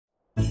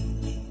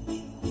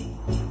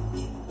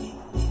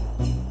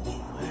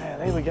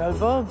we go,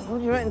 Bob. What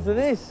do you reckon to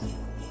this?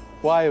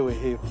 Why are we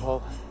here,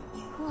 Paul?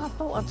 Well, I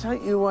thought I'd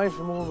take you away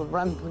from all the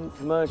rampant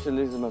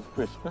commercialism of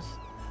Christmas.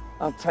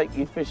 I'll take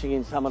you fishing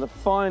in some of the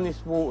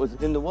finest waters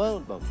in the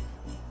world, Bob.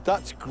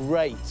 That's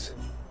great.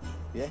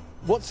 Yeah?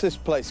 What's this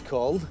place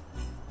called?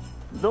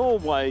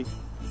 Norway.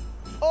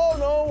 Oh,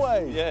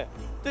 Norway! Yeah.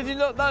 Did you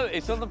not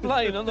notice on the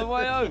plane on the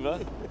way over?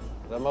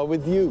 Am I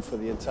with you for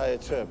the entire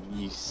trip?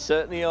 You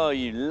certainly are,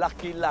 you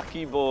lucky,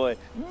 lucky boy.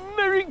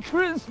 Merry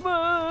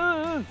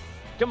Christmas!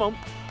 Come on.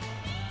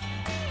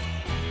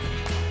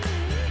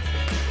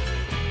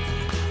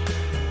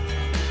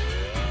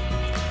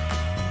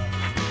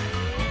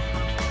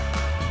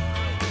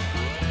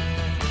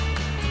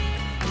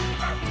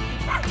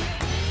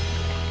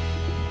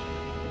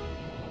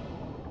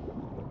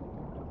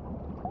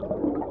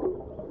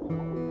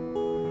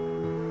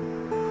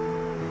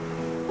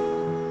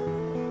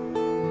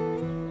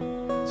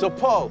 So,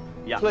 Paul,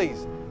 Yeah.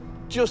 please,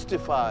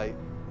 justify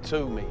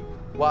to me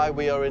why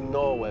we are in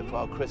Norway for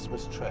our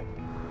Christmas trip.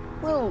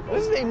 Well, There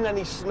isn't even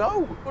any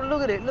snow. well,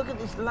 look at it. Look at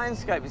this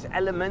landscape. It's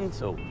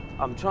elemental.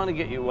 I'm trying to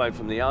get you away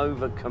from the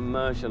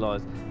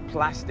over-commercialised,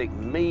 plastic,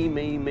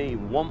 me,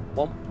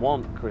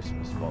 want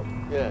Christmas, Bob.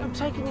 Yeah. I'm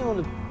taking you on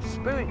a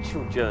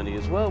spiritual journey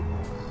as well.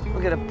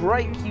 We're going to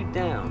break you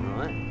down,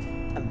 right,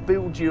 and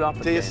build you up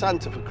Dear again.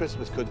 Santa, for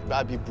Christmas, could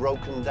I be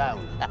broken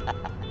down?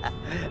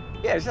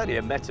 Yeah, it's only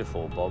a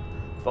metaphor, Bob.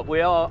 But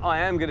I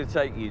am going to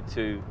take you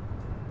to,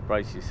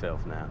 brace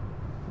yourself now,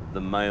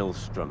 the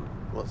Maelstrom.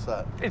 What's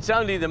that? It's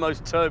only the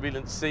most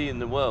turbulent sea in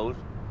the world.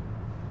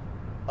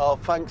 Oh,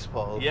 thanks,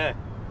 Paul. Yeah.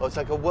 Oh, it's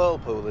like a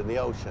whirlpool in the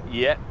ocean.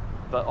 Yeah,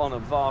 but on a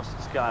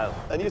vast scale.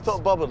 And you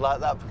thought Bob would like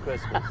that for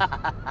Christmas?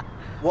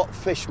 What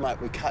fish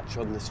might we catch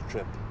on this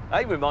trip?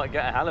 Hey, we might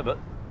get a halibut.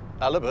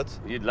 Halibut?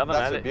 You'd love an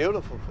That's halibut. a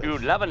beautiful fish.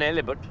 You'd love an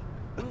halibut,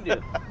 wouldn't you?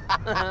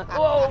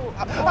 Whoa!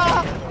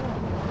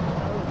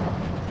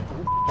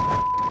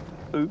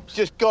 Oops.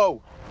 Just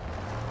go.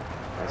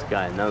 That's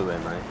going nowhere,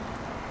 mate.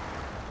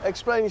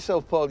 Explain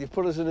yourself, Paul. You've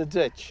put us in a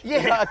ditch. Yeah.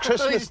 Is that a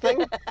Christmas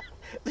thing?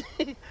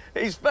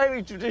 It's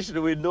very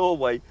traditional in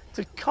Norway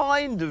to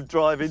kind of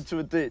drive into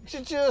a ditch.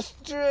 To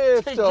just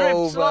drift Drift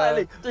over.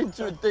 slightly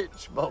into a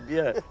ditch, Bob,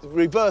 yeah.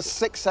 Reverse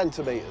 6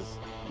 centimetres.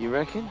 You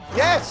reckon?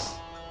 Yes!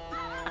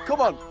 Come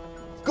on.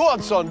 Go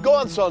on, son. Go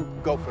on, son.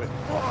 Go for it.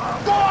 Go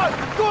on!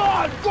 Go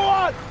on! Go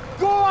on!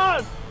 Go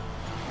on!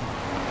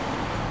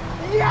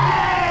 Yay!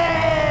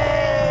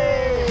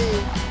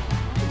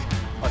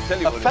 I'll tell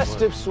you A what it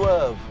festive was.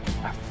 swerve.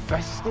 A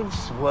festive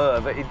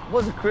swerve. It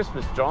was a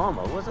Christmas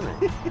drama, wasn't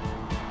it?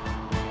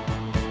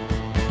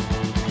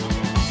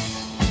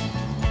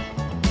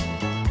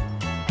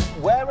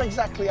 Where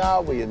exactly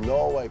are we in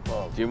Norway,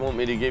 Paul? Do you want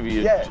me to give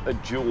you a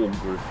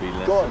geography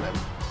lesson? Go on, then.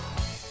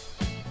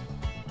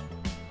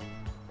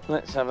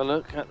 Let's have a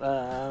look at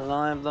the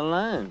lie of the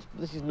land.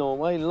 This is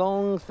Norway,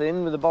 long,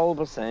 thin, with a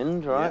bulbous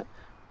end, right? Yeah.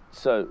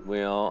 So we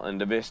are in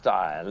the West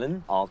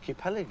Island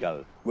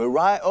archipelago. We're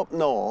right up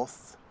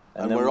north,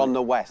 and then we're on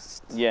the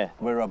west. Yeah.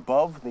 We're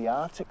above the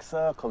Arctic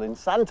Circle in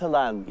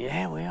Santaland.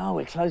 Yeah, we are.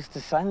 We're close to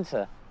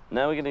Santa.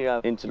 Now we're going to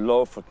go into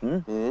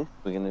Lofoten. Mm.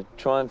 We're going to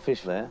try and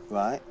fish there.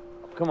 Right.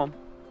 Come on.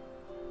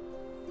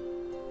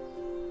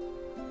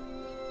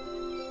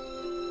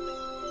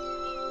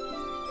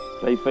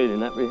 Are you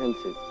feeling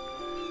apprehensive?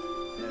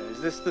 Yeah,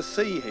 is this the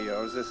sea here,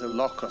 or is this a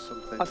loch or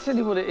something? I'll tell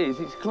you what it is.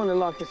 It's kind of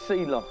like a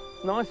sea loch.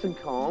 Nice and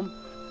calm.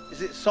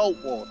 Is it salt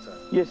water?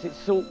 Yes, it's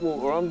salt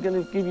water. I'm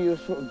going to give you a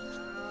sort of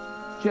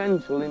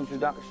gentle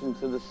introduction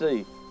to the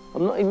sea.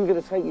 I'm not even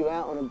going to take you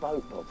out on a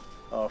boat, Bob.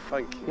 Oh,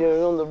 thank you.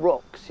 You're on the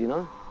rocks, you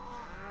know.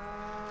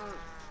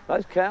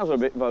 Those cows are a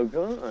bit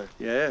vocal, aren't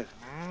they? Yeah.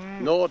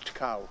 Nord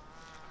cow.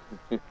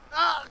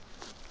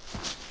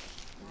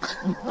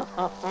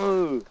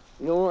 Oh,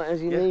 you're all right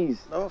as your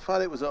knees. No, I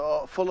found it was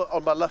full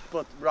on my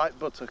right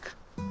buttock.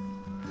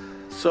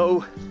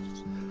 So,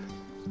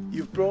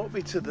 you've brought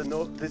me to the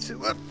north.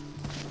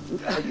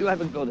 You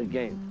haven't got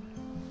again.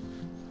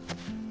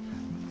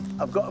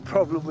 I've got a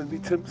problem with my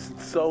Timpson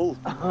sole.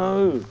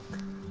 Oh.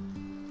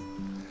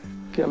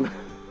 Come on.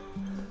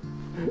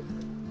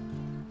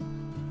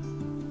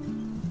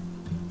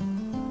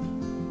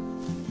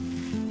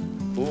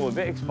 Oh, a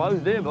bit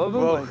exposed there, Bob,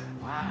 haven't we?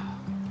 Wow.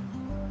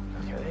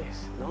 Look at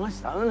this. Nice,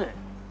 though, isn't it?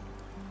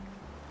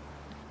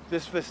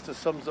 This vista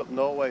sums up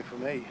Norway for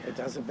me. It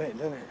does a bit,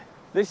 doesn't it?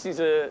 This is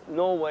a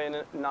Norway in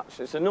a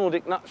nutshell. It's a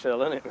Nordic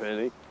nutshell, isn't it,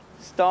 really?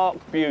 Stark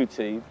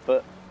beauty,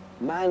 but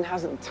man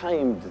hasn't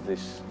tamed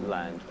this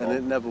land. And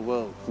it never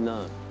will.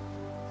 No.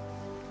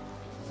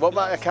 What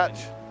might I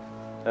catch?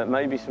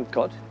 Maybe some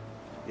cod,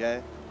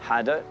 Yeah.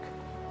 haddock,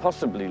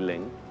 possibly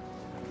ling.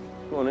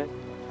 Go on in.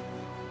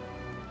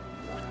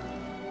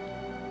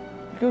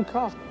 Good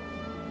cast.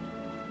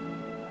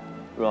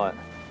 Right.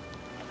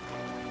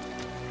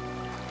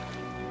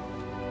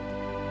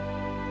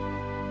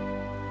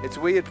 It's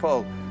weird,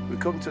 Paul. We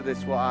come to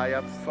this, what I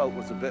have felt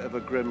was a bit of a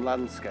grim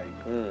landscape.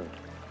 Mm.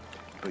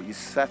 But you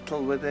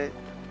settle with it,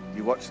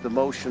 you watch the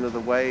motion of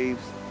the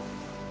waves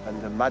and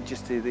the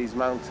majesty of these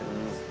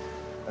mountains.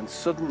 And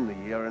suddenly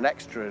you're an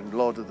extra in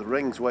Lord of the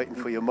Rings waiting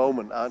for your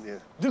moment, aren't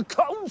you? The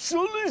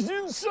council is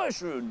in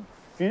session.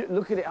 If you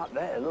look at it up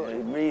there, look,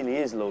 it really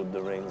is Lord of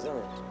the Rings, isn't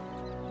it?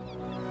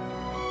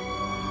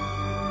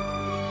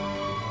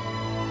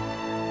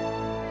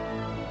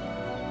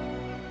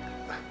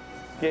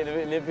 Getting a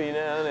bit nippy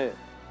now, isn't it?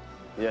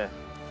 Yeah.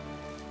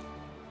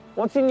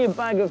 What's in your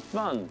bag of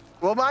fun?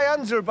 Well, my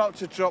hands are about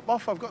to drop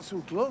off. I've got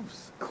some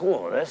gloves.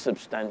 Cool, they're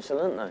substantial,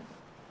 aren't they?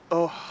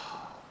 Oh,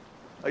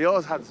 are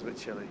yours hands a bit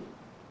chilly?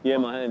 Yeah,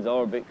 my hands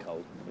are a bit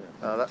cold.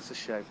 Oh, that's a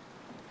shame.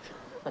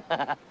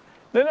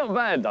 They're not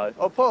bad, though.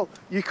 Oh, Paul,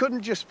 you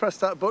couldn't just press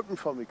that button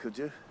for me, could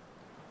you? You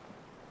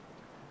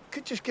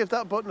could just give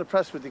that button a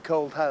press with your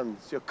cold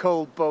hands, your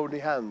cold, bony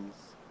hands.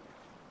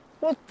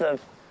 What the?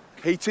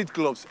 Heated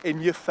gloves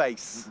in your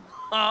face.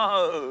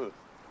 Oh!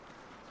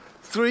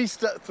 Three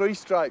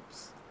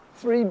stripes.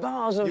 3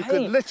 bars of heat. You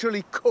could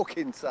literally cook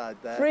inside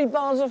there. 3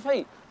 bars of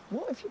heat.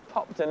 What if you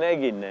popped an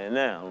egg in there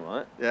now,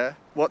 right? Yeah.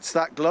 What's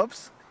that,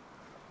 gloves?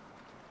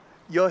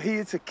 You're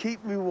here to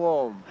keep me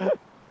warm.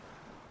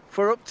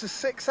 For up to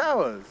 6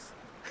 hours.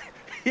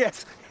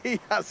 Yes, he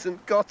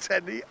hasn't got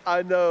any,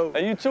 I know.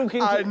 Are you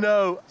talking to... I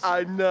know.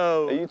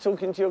 Are you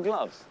talking to your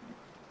gloves?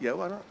 Yeah,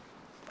 why not?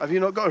 Have you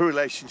not got a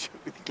relationship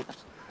with your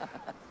gloves?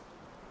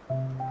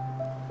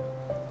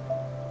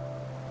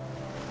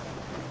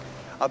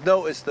 I've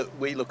noticed that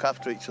we look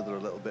after each other a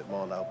little bit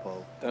more now,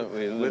 Paul. Don't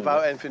we?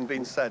 Without anything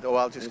being said. Oh,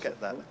 I'll just get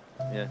that.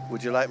 Yeah.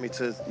 Would you like me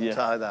to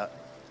tie that?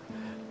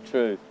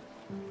 True.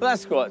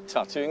 That's quite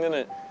touching, isn't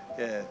it?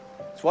 Yeah.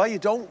 It's why you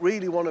don't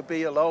really want to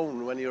be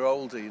alone when you're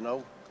older, you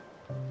know?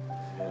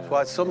 Yeah. It's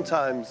why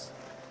sometimes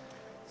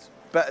it's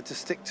better to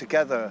stick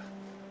together,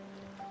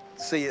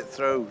 see it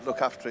through,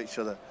 look after each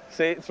other.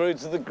 See it through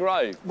to the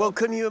grave. Well,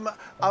 can you imagine?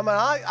 I mean,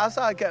 as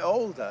I get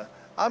older,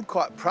 I'm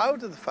quite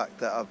proud of the fact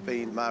that I've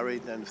been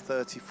married and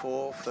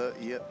 34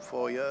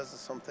 years or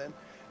something.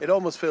 It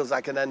almost feels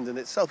like an end in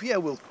itself. Yeah,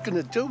 we're going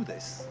to do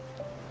this.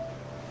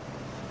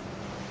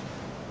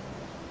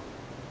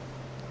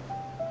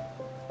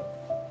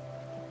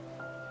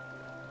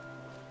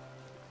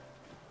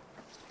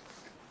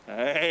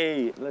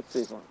 Hey, let's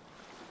see one.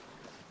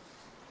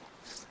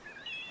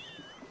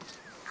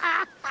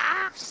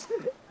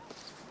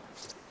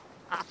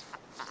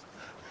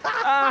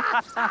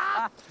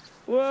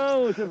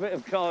 Whoa, it's a bit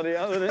of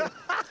cardio, isn't it?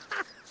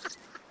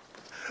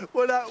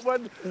 When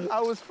I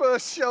was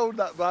first shown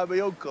that by my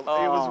uncle,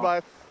 he was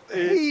my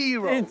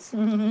hero. It's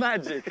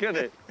magic, isn't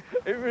it?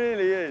 It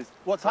really is.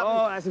 What's happening?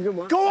 Oh, that's a good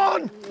one. Go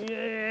on!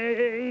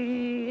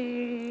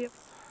 Yeah.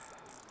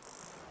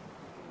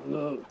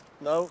 No.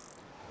 No?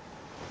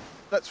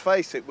 Let's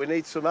face it, we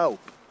need some help.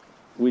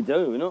 We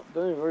do, we're not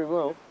doing very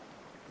well.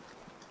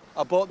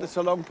 I bought this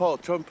a long pole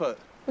trumpet.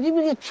 What do you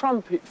need a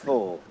trumpet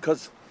for?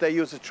 Because they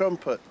use a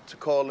trumpet to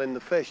call in the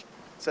fish.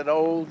 It's an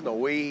old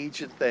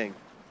Norwegian thing.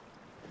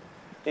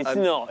 It's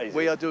not, is it?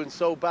 We are doing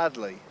so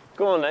badly.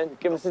 Go on then,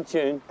 give us a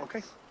tune.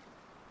 Okay.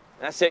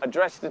 That's it.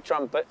 Address the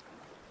trumpet.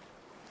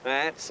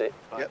 That's it.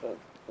 Yep.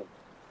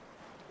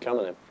 Come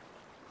on then.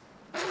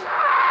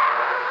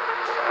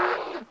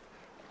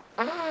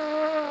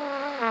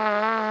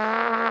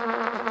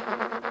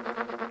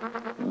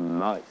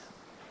 Nice.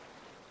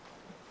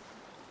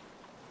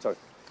 Sorry.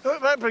 Oh,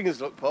 it might bring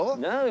us luck, Paul.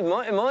 No,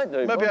 it might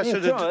do. Maybe I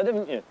should have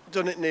haven't you?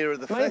 done it nearer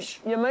the fish.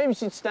 Yeah, maybe you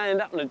should stand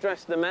up and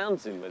address the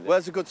mountain with it.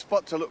 Where's a good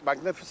spot to look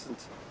magnificent?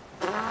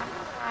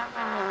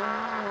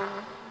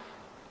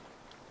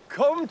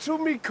 Come to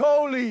me,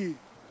 Coley.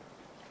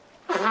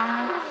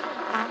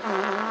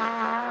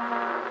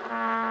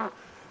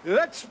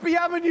 Let's be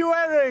having you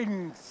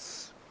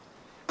herrings.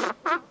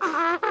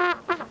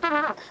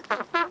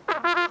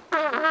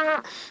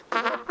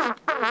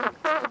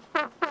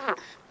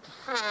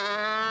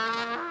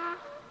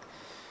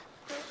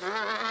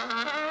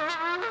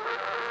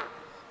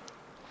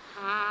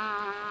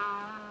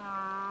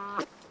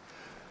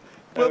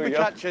 We'll be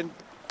catching.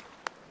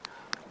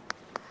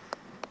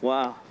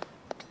 Wow.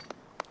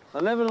 I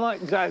never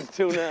liked jazz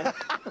till now.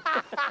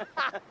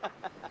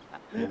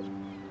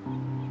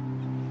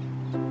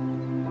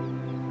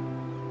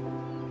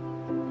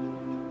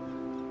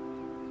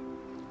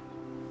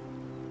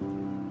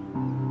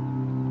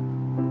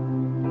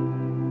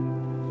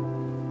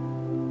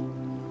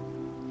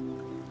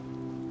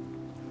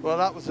 Well,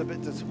 that was a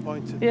bit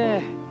disappointing.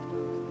 Yeah,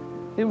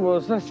 it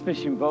was. That's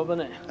fishing, Bob,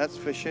 isn't it? That's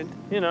fishing.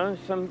 You know,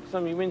 some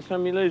you win,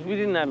 some you lose. We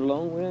didn't have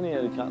long. We only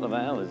had a couple of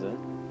hours there.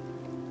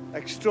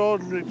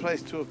 Extraordinary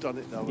place to have done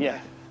it, though. Yeah,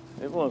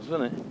 it was,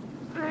 wasn't it?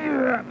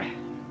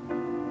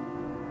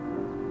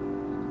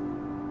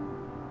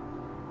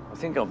 I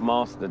think I've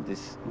mastered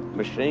this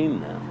machine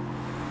now.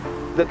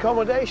 The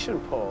accommodation,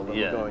 Paul, that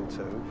Yeah. we're going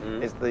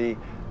to is the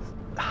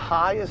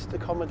highest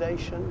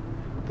accommodation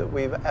that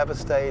we've ever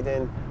stayed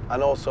in,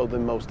 and also the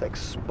most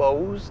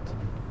exposed.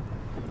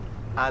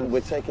 And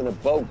we're taking a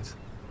boat.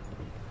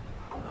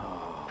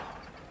 Oh.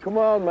 Come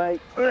on, mate.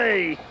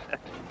 Hey!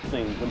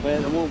 Things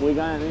compared to what we're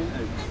going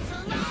into.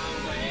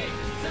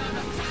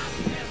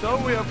 So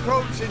we're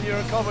approaching your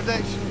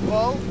accommodation,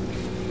 Paul.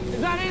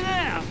 Is that in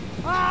there?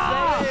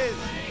 Ah! There it is.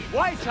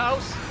 White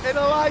House in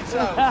a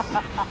lighthouse.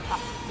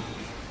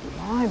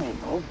 Blimey,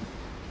 Bob.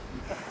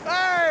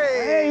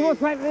 Hey! Hey, what's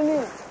happening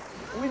here?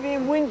 We're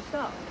being winched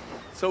up.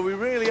 So we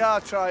really are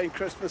trying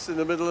Christmas in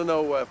the middle of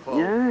nowhere, Paul.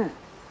 Yeah.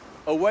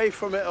 Away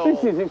from it all.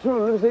 This is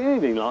extraordinary. I've never seen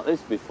anything like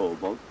this before,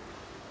 Bob.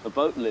 A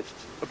boat lift.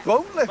 A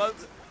boat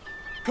lift?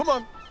 Come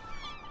on.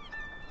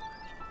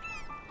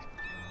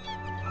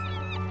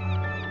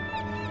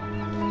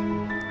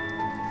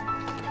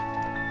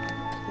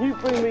 You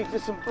bring me to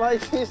some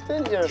places,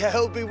 didn't you? Yeah,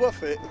 it'll be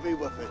worth it. It'll be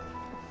worth it.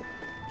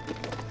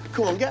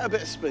 Come on, get a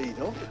bit of speed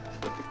up.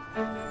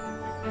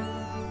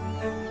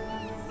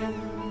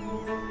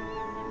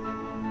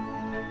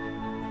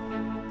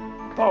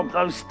 Bob,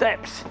 those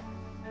steps.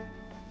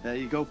 There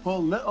you go,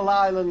 Paul. Little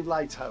Island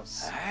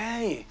Lighthouse.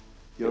 Hey.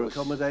 Your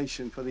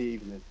accommodation for the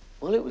evening.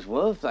 Well, it was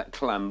worth that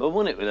clamber,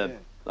 wasn't it, with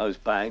those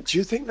bags? Do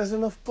you think there's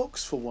enough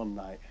books for one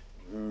night?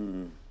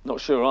 Not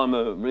sure. I'm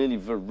a really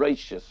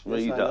voracious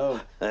reader. I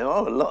know. There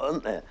are a lot,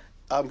 aren't there?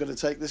 I'm going to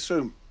take this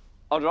room.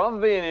 I'd rather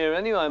be in here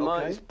anyway, mate.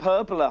 Okay. It's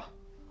purpler.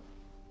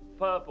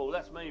 Purple,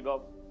 that's me,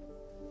 Bob.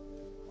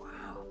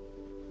 Wow.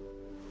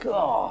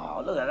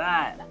 God, look at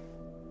that.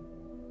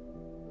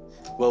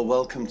 Well,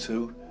 welcome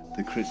to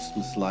the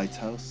Christmas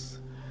Lighthouse.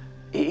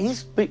 It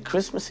is a bit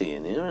Christmassy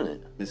in here, isn't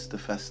it? Mr.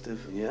 Festive.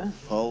 Yeah.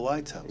 Paul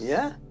Whitehouse.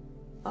 Yeah.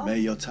 Oh. May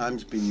your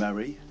times be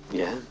merry.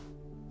 Yeah.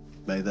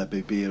 May there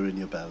be beer in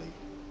your belly.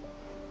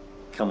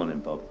 Come on in,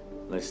 Bob.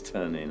 Let's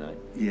turn in, eh?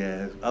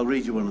 Yeah, I'll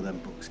read you one of them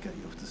books, get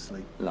you off to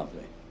sleep.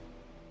 Lovely.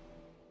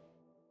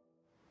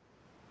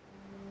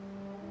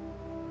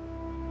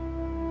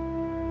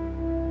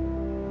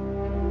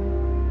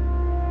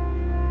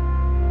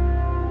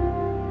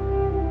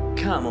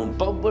 Come on,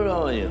 Bob, where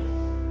are you?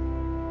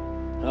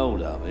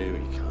 Hold up, here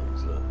he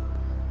comes, look.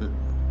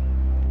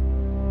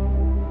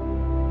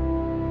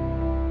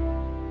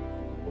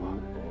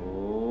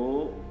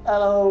 Oh.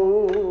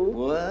 Hello.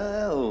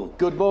 Well.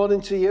 Good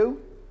morning to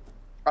you.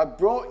 I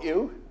brought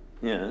you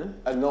Yeah.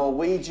 a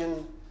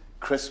Norwegian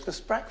Christmas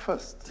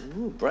breakfast.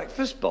 Ooh,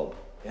 breakfast, Bob.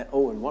 Yeah.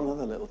 Oh, and one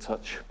other little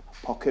touch.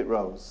 Pocket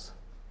rose.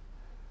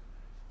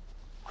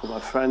 For my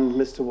friend,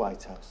 Mr.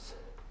 Whitehouse.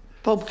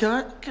 Bob,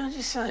 can I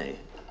just say,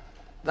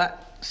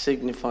 that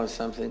signifies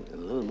something a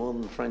little more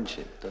than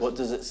friendship, doesn't What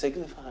does it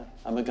signify?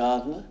 I'm a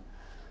gardener.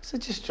 It's a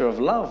gesture of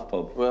love,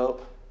 Bob.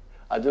 Well,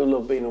 I do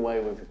love being away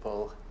with you,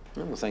 Paul.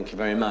 Oh, well, thank you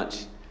very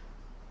much.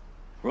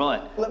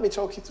 Right. Let me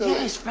talk you through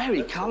Yeah, it. it's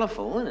very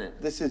colourful, isn't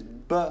it? This is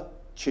Bur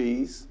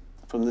cheese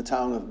from the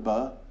town of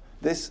Bur.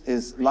 This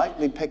is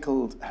lightly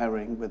pickled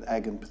herring with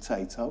egg and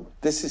potato.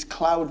 This is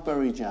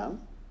cloudberry jam.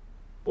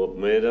 What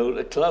made out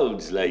of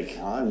clouds, like?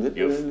 I'm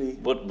literally...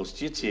 What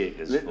must you take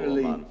us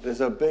Literally, for, man?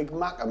 there's a big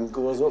mac and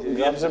goes up and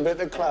grabs a bit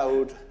of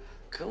cloud.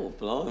 Cool,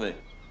 blimey.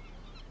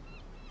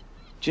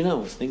 Do you know,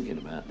 I was thinking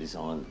about this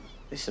island.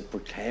 It's a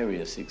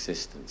precarious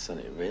existence, isn't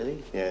it,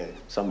 really? Yeah.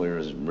 Somewhere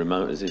as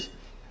remote as this.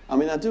 I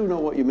mean, I do know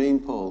what you mean,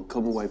 Paul.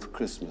 Come away for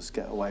Christmas,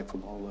 get away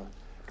from all the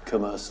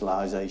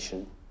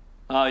commercialisation.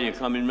 Oh, you're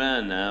coming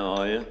round now,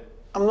 are you?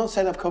 I'm not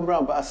saying I've come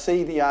round, but I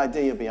see the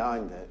idea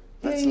behind it.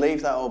 Let's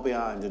leave that all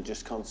behind and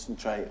just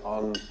concentrate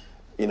on,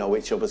 you know,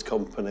 each other's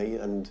company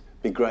and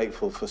be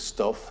grateful for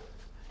stuff.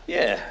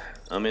 Yeah,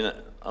 I mean,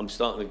 I'm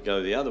starting to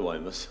go the other way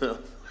myself.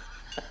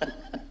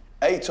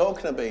 Hey,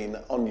 talking of being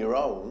on your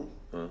own,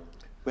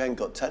 we ain't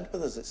got Ted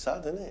with us. It's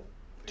sad, isn't it?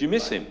 Do you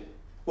miss him?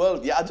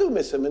 Well, yeah, I do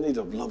miss him, and he'd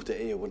have loved it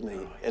here, wouldn't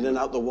he? In and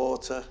out the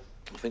water.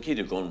 I think he'd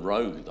have gone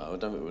rogue, though. I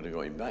don't think we'd have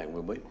got him back,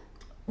 would we?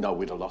 No,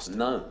 we'd have lost him.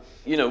 No.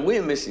 You know,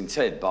 we're missing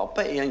Ted, but I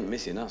bet he ain't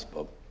missing us,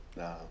 Bob.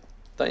 No.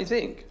 Don't you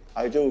think?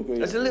 I do agree.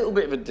 There's a little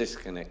bit of a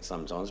disconnect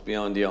sometimes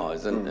behind the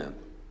eyes, isn't there?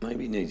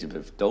 Maybe he needs a bit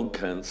of dog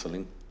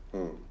counselling.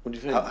 What do you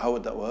think? How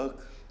would that work?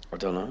 I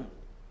don't know.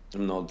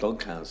 I'm not a dog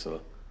counsellor.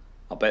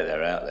 I bet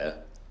they're out there.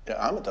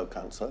 Yeah, I'm a dog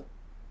counsellor.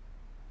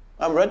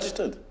 I'm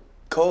registered.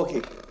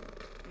 Corgi.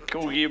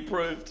 Corgi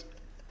approved.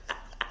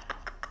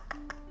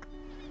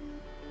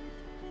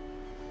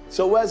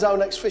 So where's our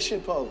next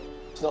fishing pole?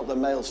 It's not the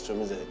Maelstrom,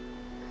 is it?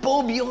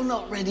 Bob, you're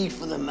not ready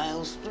for the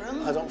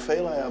maelstrom. I don't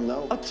feel I am,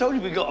 no. I told you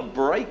we've got to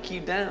break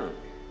you down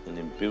and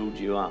then build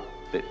you up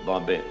bit by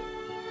bit.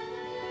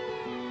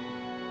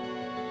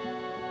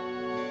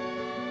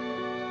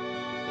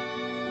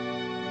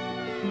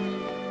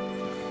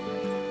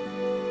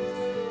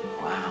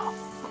 Wow.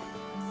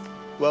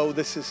 Well,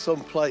 this is some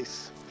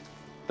place.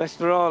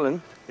 Bester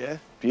Island. Yeah?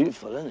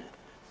 Beautiful, isn't it?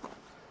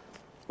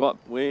 Right,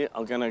 we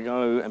are going to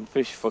go and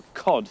fish for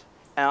cod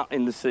out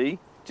in the sea,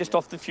 just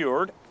off the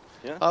fjord.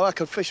 Yeah? Oh, I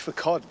could fish for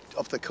cod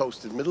off the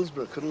coast in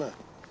Middlesbrough, couldn't I?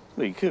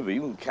 Well, you could, but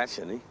you wouldn't catch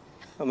any.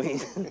 I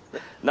mean,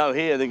 no,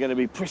 here they're going to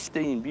be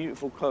pristine,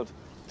 beautiful cod.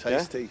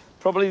 Tasty. Yeah?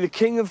 Probably the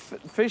king of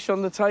fish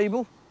on the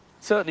table,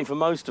 certainly for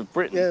most of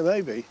Britain. Yeah,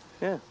 maybe.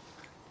 Yeah.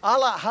 I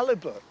like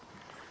halibut.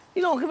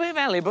 You like a bit of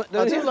halibut, I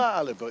don't you? do like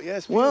halibut,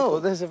 yes. Yeah, well, well,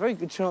 there's a very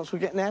good chance we're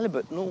getting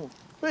halibut and all.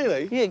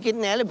 really? Yeah,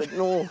 getting halibut and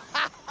all.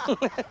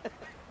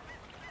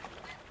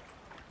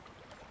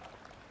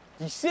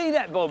 You see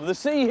that, Bob? The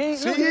sea heat?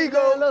 Sea Look at it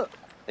eagle. there, look.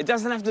 It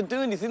doesn't have to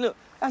do anything. Look,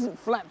 it hasn't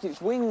flapped its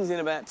wings in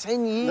about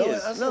 10 years. No,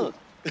 it hasn't. Look,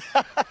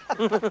 Up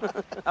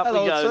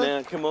Hello, we go sir.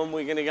 now. Come on,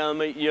 we're going to go and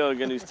meet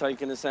Jürgen, who's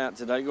taking us out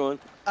today. Go on.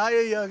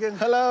 Hiya, Jürgen.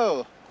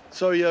 Hello.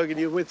 So, Jürgen,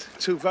 you're with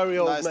two very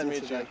old Nice men to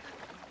meet today. you.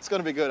 It's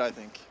going to be good, I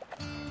think.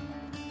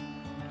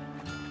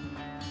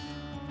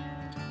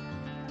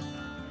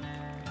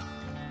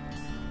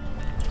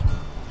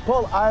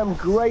 Paul, I am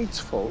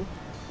grateful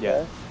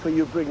Yeah. for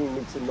you bringing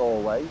me to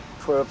Norway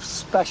for a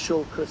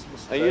special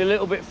Christmas Are trip. you a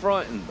little bit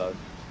frightened, though?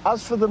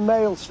 As for the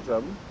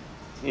maelstrom,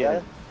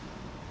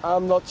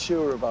 I'm not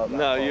sure about that.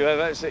 No, Paul. you have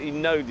absolutely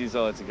no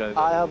desire to go there.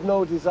 I have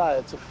no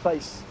desire to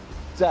face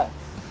death.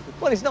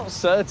 Well, it's not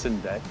certain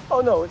death. Oh,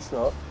 no, it's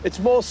not. It's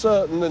more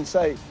certain than,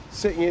 say,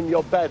 sitting in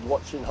your bed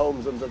watching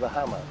Homes Under the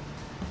Hammer.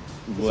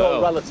 It's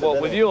all relative, what,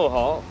 isn't with it? your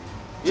heart?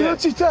 Yeah.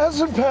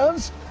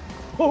 £30,000?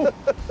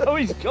 Oh,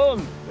 he's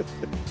gone.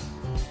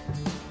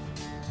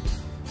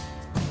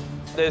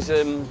 There's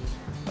a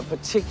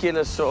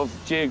particular sort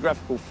of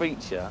geographical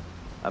feature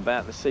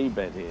about the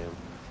seabed here.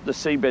 The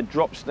seabed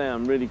drops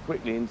down really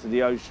quickly into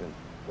the ocean.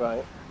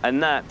 Right.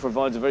 And that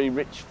provides a very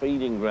rich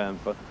feeding ground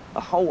for a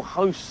whole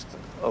host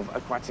of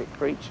aquatic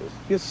creatures.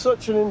 You're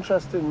such an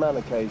interesting man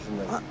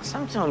occasionally.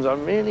 Sometimes I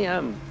really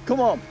am. Come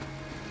on.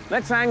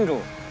 Let's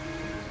angle.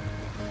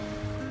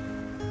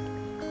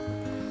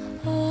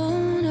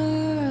 On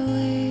our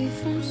way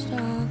from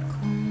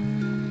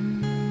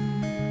Stockholm,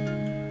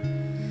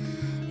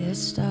 it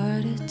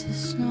started to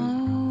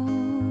snow,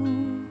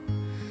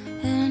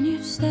 and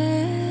you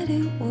said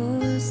it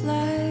was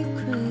like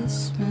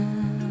Christmas.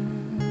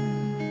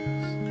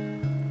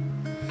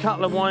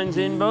 Couple of wines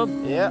in, Bob,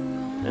 Yeah.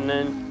 and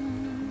then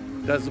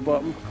There's the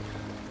bottom.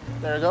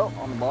 There you go,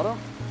 on the bottom.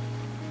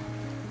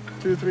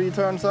 2, 3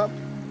 turns up.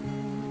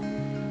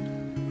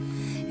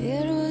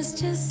 It was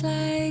just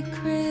like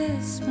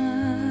Christmas.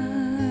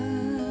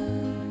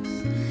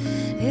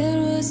 It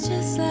was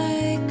just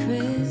like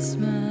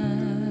Christmas.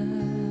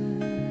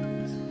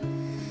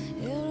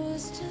 It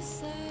was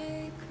just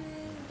like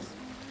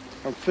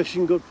Christmas. I'm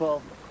fishing good,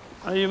 Paul.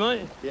 are you,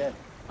 mate? Yeah.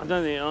 I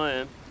don't think I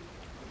am.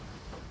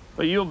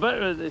 But you're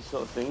better at this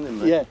sort of thing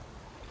than me. Yeah.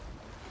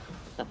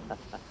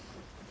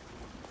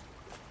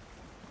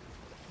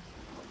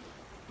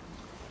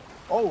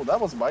 Oh, that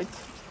was a bite.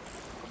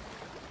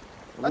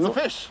 That's Not-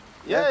 a fish.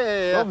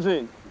 Yeah. Bob's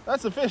in.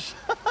 That's a fish.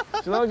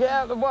 Shall I get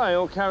out of the way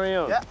or carry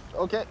on? Yeah,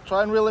 okay.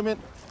 Try and reel him in.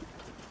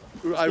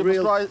 I Keep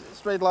reel. a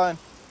straight line.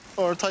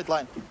 Or a tight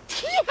line.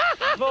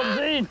 Bob's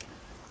in.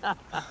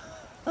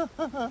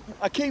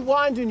 I keep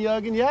winding,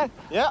 Jürgen, yeah?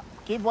 Yeah,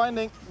 keep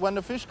winding. When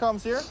the fish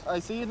comes here, I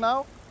see it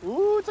now.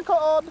 Ooh, it's a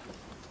cod.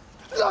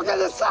 Look at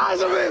the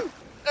size of him!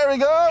 There we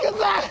go.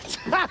 Look at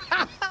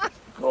that!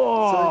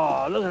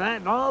 Oh, look at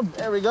that, Bob.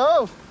 There we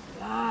go.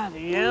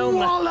 Bloody hell, man.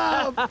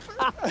 Wallop!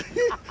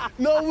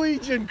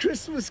 Norwegian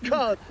Christmas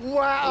cod.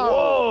 Wow!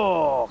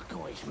 Oh,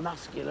 God, it's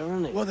muscular,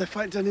 isn't it? Well, they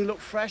don't he look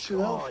fresh and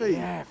Oh, healthy?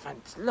 yeah,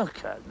 thanks.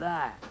 Look at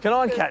that. Can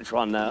I catch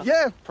one now?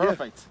 Yeah,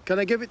 Perfect. yeah. Can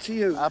I give it to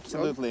you?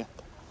 Absolutely.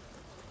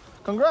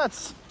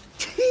 Congrats.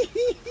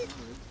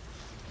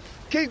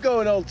 Keep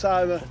going, old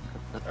timer.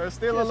 There's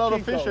still a Just lot of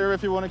keep fish going. here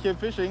if you want to keep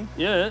fishing.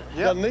 Yeah. Yeah.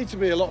 There'll need to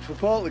be a lot for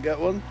Paul to get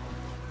one.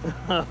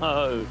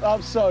 Oh.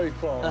 I'm sorry,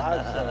 Paul.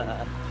 I'm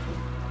sorry.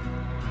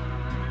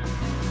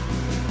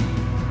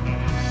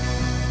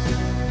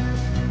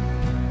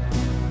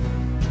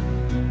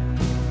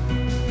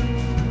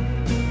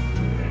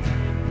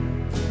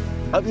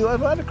 Have you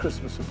ever had a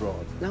Christmas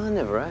abroad? No, I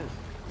never have.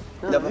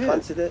 No, Never yeah.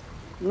 fancied it?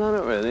 No,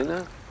 not really,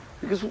 no.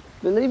 Because,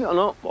 believe it or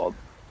not, Bob,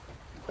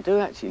 I do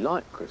actually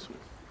like Christmas.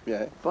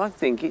 Yeah. But I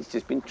think it's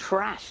just been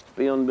trashed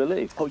beyond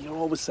belief. Oh, you're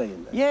always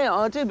saying that. Yeah,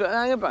 I do, but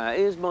hang about.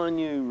 Here's my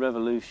new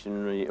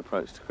revolutionary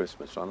approach to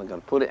Christmas, right? I'm going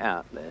to put it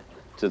out there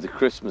to the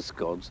Christmas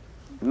gods.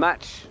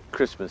 Match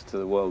Christmas to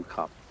the World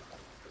Cup.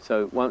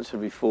 So once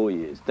every 4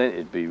 years, then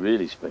it'd be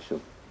really special.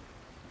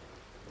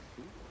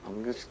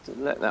 I'm just to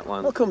let that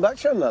one. I'll come back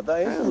to you on that.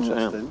 That is Yeah,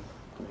 interesting.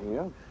 There you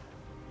go.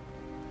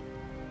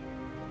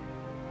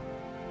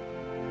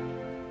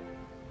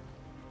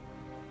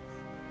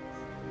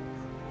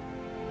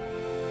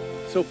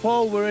 So,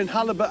 Paul, we're in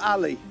Halibut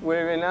Alley.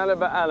 We're in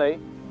Halibut Alley.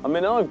 I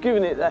mean, I've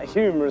given it that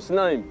humorous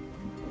name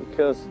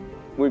because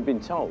we've been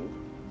told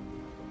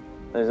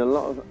there's a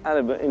lot of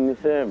halibut in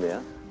this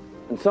area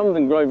and some of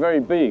them grow very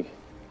big.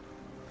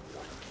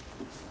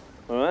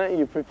 All right,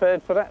 you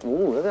prepared for that?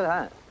 Ooh, look at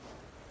that.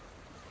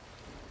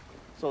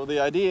 So the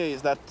idea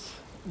is that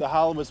the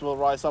halibuts will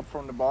rise up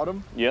from the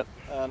bottom Yep.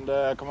 and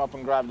come up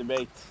and grab the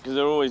bait. Because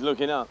they're always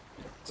looking up.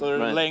 So they're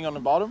Right. laying on the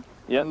bottom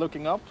Yep. and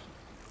looking up.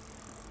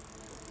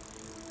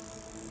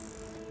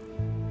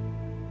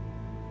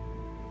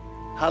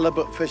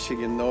 Halibut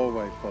fishing in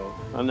Norway, Paul.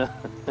 I know,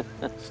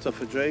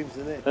 Stuff of dreams,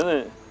 isn't it? isn't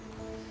it?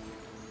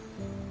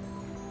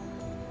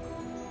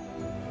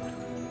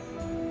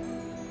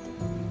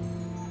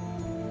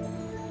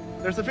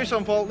 There's a fish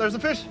on, Paul. There's a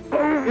fish.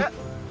 Yeah.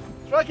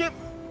 Strike him.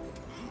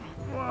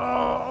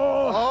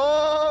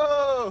 Oh!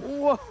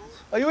 Whoa.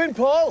 Are you in,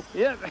 Paul?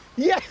 Yep.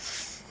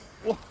 Yes!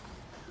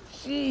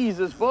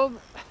 Jesus, Bob.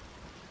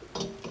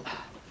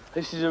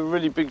 This is a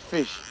really big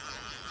fish.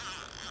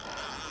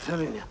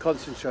 telling you.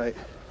 Concentrate.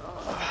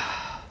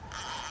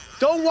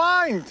 Don't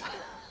wind!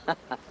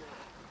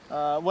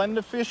 When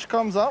the fish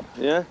comes up,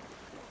 Yeah?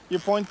 you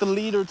point the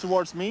leader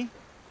towards me,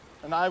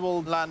 and I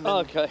will land in.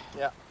 Okay.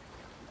 Yeah.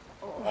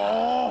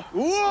 Oh!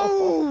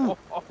 Whoa!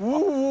 Whoa,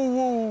 whoa,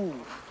 whoa!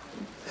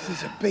 This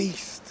is a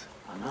beast.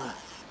 I know.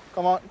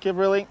 Come on, keep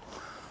reeling.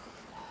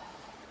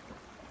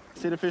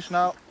 See the fish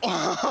now.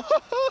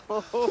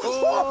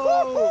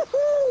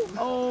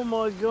 Oh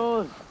my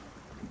God.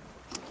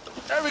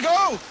 There we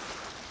go!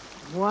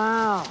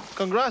 Wow.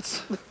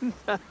 Congrats.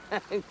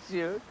 Thanks,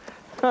 you.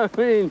 I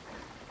mean,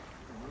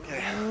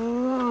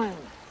 right.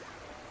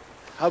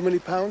 How many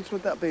pounds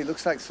would that be?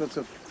 Looks like sort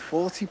of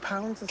 40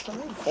 pounds or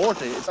something?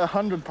 40. It's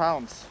 100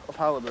 pounds of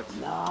halibut.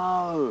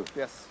 No.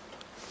 Yes.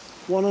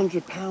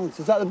 100 pounds.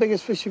 Is that the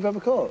biggest fish you've ever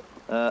caught?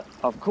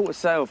 I've caught a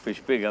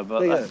sailfish bigger,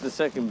 but Bigger? that's the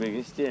second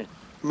biggest, yeah.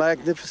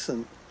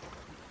 Magnificent.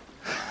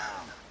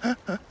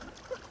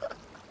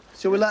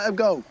 Shall we let him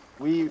go?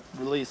 We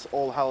release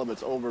all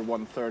halibuts over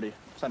 130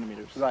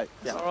 centimeters. Right.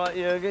 Yeah. All right,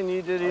 Jürgen,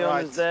 you do the All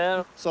honours right.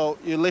 there. So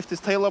you lift his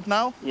tail up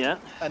now, Yeah.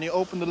 and you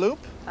open the loop.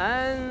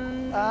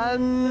 And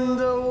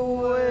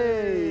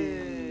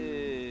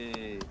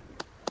away.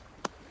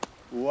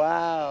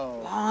 Wow.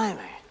 blimey.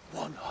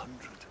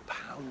 100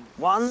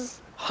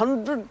 pounds.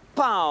 100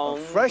 pounds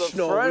Of fresh of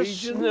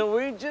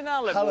Norwegian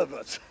halibut.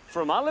 halibut.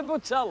 From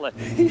Halibut Alley.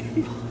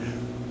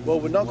 Well,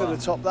 we're not going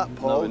to top that,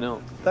 Paul. No, we're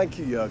not. Thank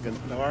you, Jürgen.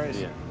 No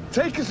worries. Yeah.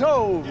 Take us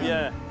home.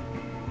 Yeah.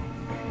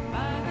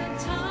 By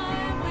the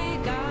time we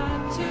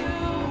got to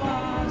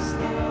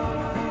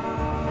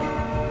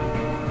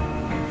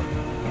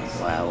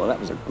Oslo. Wow, well, that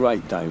was a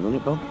great day, wasn't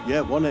it, Bob?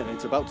 Yeah, wasn't it?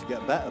 It's about to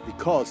get better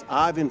because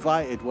I've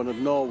invited one of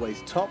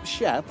Norway's top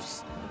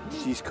chefs.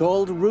 She's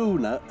called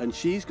Runa, and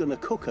she's going to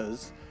cook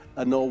us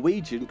a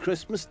Norwegian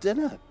Christmas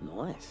dinner.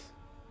 Nice.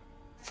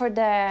 For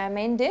the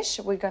main dish,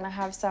 we're gonna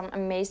have some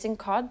amazing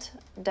cod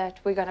that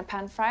we're gonna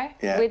pan fry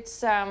Yeah. with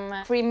some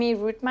creamy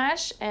root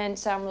mash and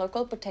some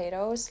local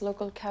potatoes,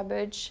 local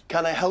cabbage.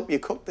 Can I help you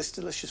cook this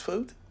delicious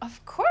food?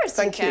 Of course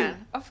Thank you you.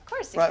 can. Of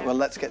course you Right, can. well,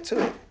 let's get to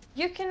it.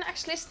 You can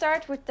actually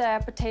start with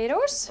the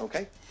potatoes.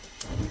 Okay.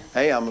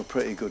 Hey, I'm a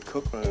pretty good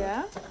cook, right?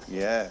 Yeah.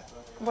 Yeah.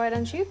 Why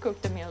don't you cook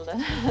the meal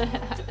then?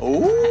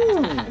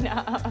 Ooh.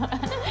 No,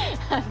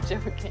 I'm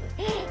joking.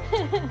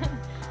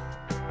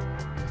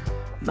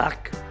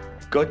 Mac,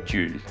 got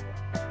you.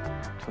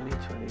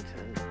 2022.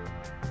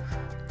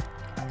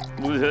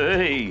 Well,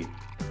 hey.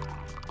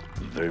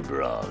 Very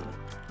broad.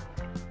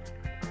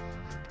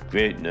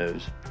 Great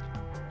nose.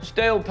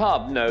 Stale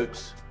pub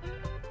notes.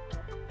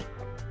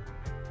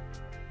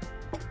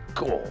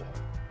 Cool.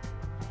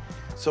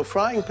 So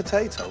frying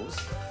potatoes,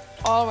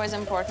 Always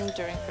important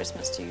during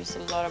Christmas to use a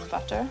lot of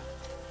butter.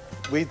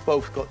 we've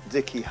both got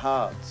dicky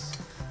hearts.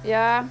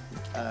 Yeah,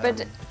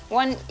 but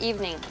one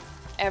evening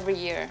every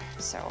year,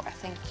 so I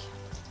think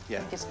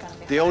Yeah. it's gonna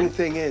be The fine. only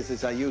thing is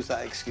I use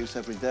that excuse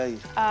every day.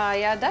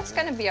 Yeah, that's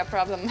gonna be a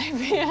problem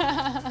maybe.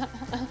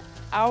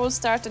 I will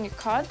start on your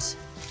cod.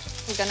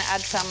 We're gonna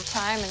add some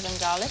thyme and some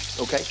garlic,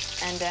 Okay.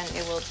 and then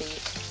it will be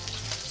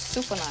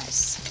super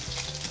nice.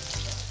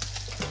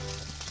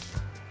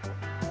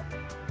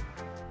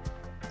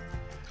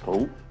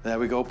 Oh, There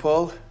we go,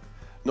 Paul.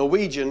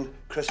 Norwegian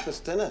Christmas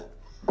dinner,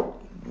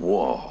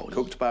 whoa.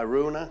 cooked by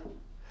Runa,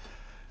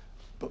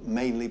 but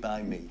mainly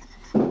by me.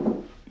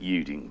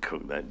 You didn't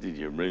cook that, did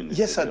you? Runa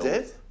Yes, I it all.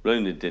 did.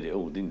 Runa did it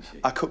all, didn't she?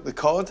 I cooked the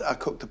cod, I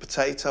cooked the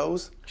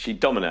potatoes. She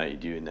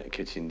dominated you in that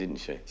kitchen, didn't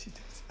she? She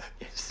did.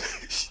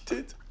 Yes. She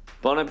did.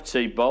 Bon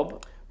appetit,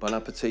 Bob. Bon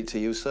appetit to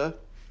you, sir.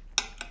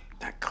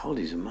 That cod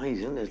is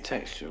amazing. The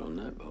texture on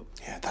that, Bob.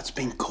 Yeah, that's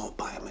been caught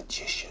by a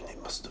magician,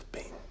 it must have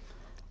been.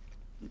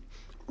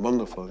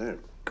 Wonderful, isn't it?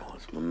 God,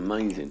 it's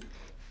amazing.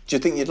 Do you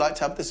think you'd like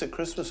to have this at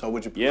Christmas, or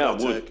would you prefer Yeah, I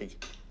would. turkey?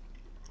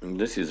 And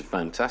this is a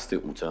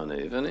fantastic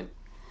alternative, isn't it?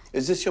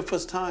 Is this your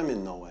first time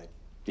in Norway?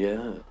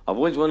 Yeah. I've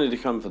always wanted to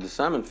come for the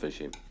salmon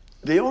fishing.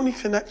 The only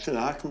connection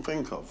I can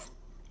think of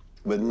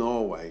with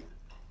Norway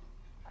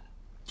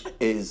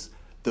is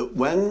that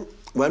when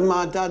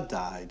my dad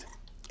died,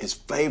 his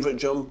favourite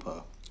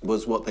jumper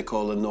was what they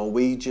call a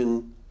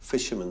Norwegian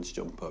fisherman's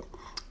jumper,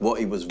 what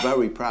he was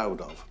very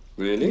proud of.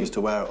 Really? He used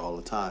to wear it all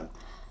the time.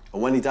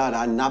 And when he died,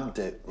 I nabbed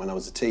it when I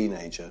was a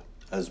teenager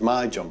as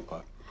my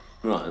jumper.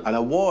 Right. And I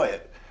wore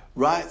it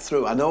right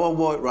through. I know I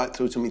wore it right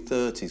through to my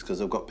 30s because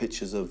I've got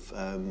pictures of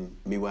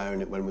me wearing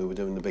it when we were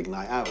doing the big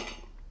night out.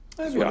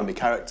 It's one of my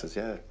characters,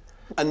 yeah.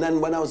 And then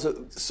when I was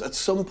at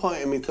some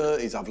point in my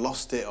 30s, I've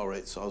lost it or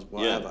it's or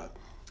whatever.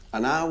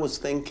 And I was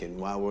thinking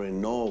while we're in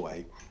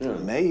Norway,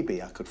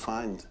 maybe I could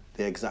find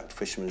the exact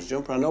fisherman's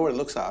jumper. I know what it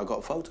looks like. I've got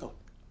a photo.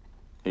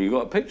 You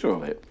got a picture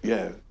of it?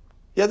 Yeah.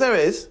 Yeah, there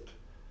it is.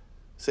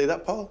 See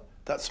that, Paul?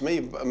 That's me,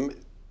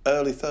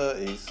 early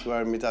 30s,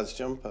 wearing my dad's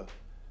jumper.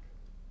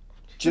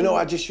 Do you know,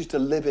 I just used to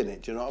live in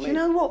it, do you know what I Do mean?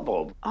 you know what,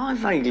 Bob? I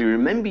vaguely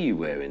remember you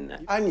wearing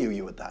that. I knew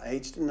you at that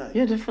age, didn't I?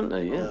 Yeah,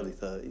 definitely, yeah. Early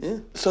 30s. Yeah.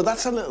 So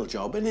that's a little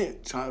job, isn't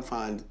it? Try and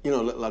find, you know,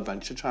 a little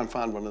adventure, try and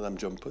find one of them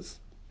jumpers.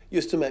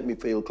 Used to make me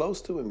feel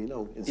close to him, you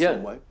know, in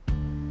some way.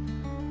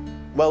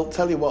 Well,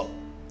 tell you what,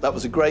 That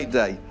was a great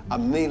day.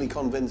 I'm nearly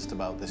convinced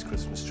about this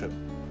Christmas trip.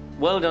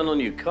 Well done on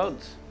your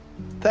cods.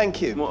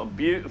 Thank you. What a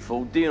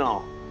beautiful dinner.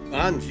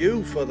 And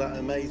you for that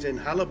amazing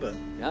halibut.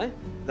 Yeah?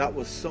 That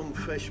was some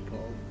fish,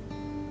 Paul.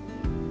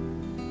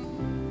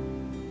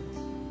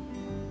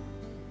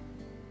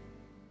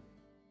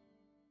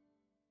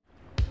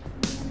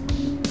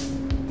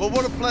 Well,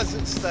 what a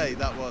pleasant stay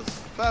that was.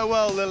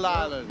 Farewell, Little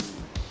Island.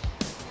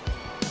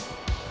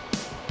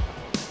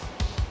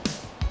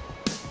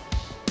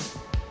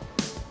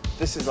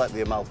 This is like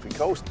the Amalfi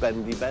Coast,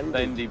 bendy.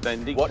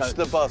 Bendy Watch coast.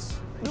 the bus.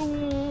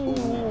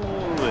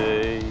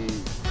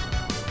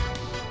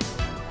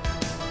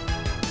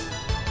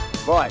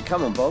 Right,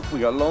 come on, Bob. We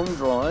got a long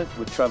drive.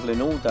 We're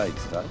travelling all day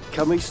today.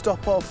 Can we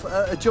stop off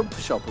at a jumper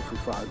shop if we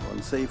find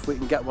one, see if we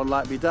can get one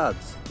like my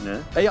dad's?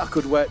 Yeah. Hey, I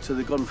could wear it to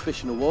the Gun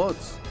Fishing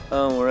Awards.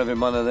 Oh, we're having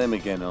one of them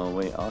again, are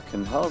we? I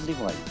can hardly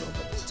wait,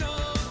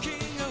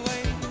 Robert.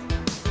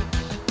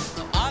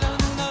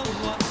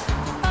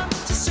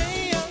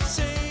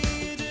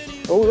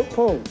 Oh, look,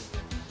 Paul.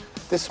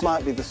 This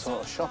might be the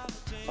sort of shop.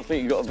 I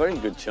think you've got a very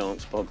good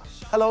chance, Bob.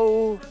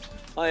 Hello.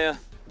 Hiya.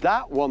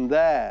 That one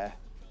there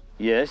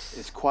Yes.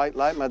 is quite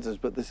like Mads's,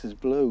 but this is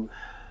blue.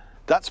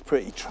 That's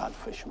pretty trad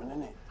fisherman,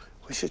 isn't it?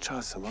 We should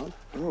try some on.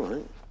 All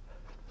right.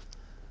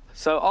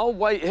 So I'll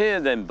wait here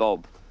then,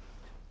 Bob.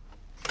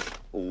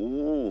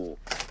 Oh,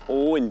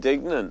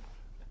 indignant.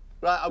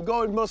 Right, I'm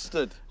going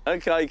mustard.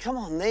 Okay, come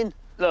on then.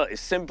 Look,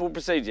 it's simple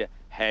procedure.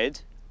 Head,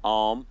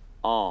 arm,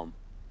 arm.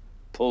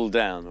 Pull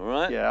down, all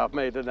right? Yeah, I've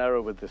made an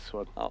error with this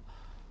one. Oh.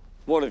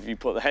 What, if you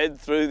put the head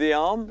through the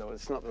arm? No,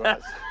 it's not the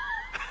right.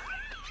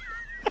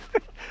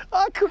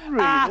 I couldn't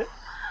read it.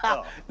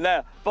 Oh.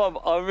 Now, Bob,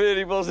 I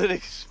really wasn't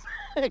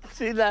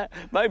expecting that.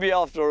 Maybe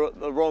after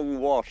the wrong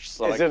wash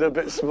cycle. Is it a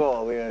bit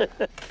small, yeah?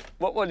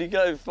 What one are you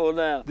going for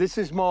now? This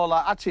is more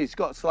like, actually, it's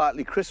got a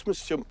slightly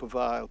Christmas jumper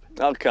vibe.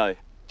 Okay.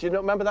 Do you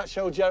remember that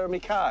show, Jeremy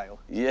Kyle?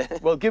 Yeah.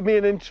 Well, give me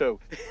an intro.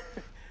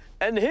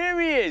 And here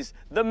he is,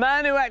 the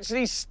man who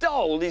actually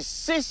stole his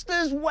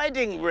sister's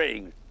wedding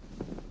ring.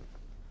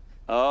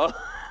 Oh.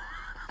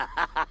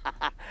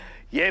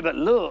 Yeah, but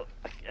look,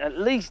 at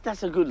least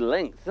that's a good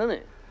length, isn't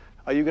it?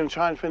 Are you going to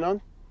try and fin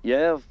on?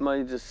 Yeah, I've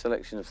made a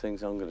selection of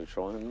things I'm going to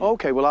try.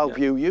 OK, well, I'll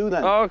view you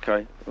then. Oh,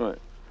 OK, right.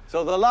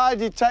 So the lie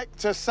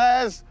detector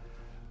says,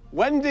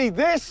 Wendy,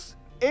 this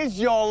is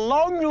your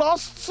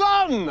long-lost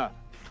son.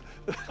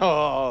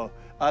 Oh,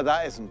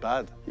 that isn't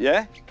bad.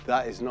 Yeah?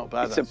 That is not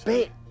bad, It's actually. a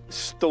bit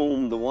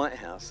Storm the White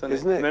House,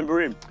 Isn't it?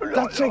 Remember him?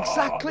 That's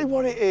exactly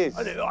what it is.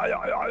 And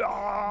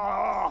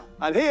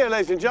here,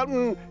 ladies and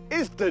gentlemen,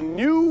 is the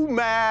new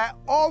mayor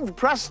of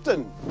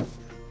Preston.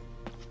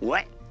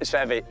 What? Let's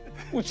have it.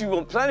 Would you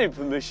want planning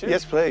permission?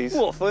 Yes, please.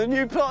 What, for a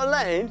new plot of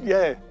land?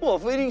 Yeah.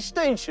 What, for an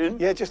extension?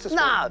 Yeah, just a No,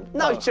 small-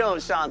 no Oh.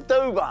 chance, son.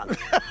 Do one.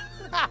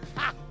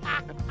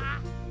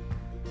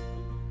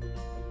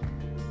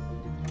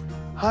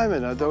 Hi,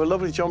 Minna. They were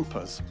lovely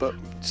jumpers, but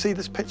see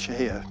this picture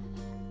here?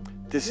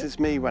 This is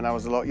me when I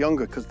was a lot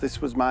younger, because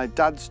this was my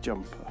dad's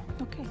jumper.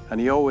 Okay. And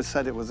he always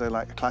said it was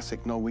like a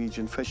classic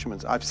Norwegian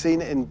fisherman's. I've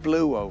seen it in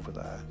blue over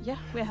there. Yeah,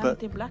 we have But-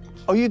 it in black.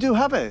 Oh, you do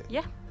have it?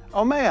 Yeah.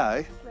 Oh, may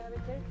I?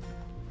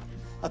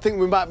 I think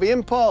we might be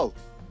in, Paul.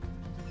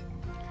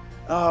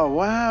 Oh,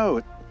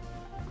 wow.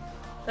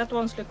 That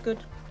one's look good.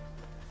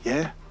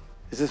 Yeah?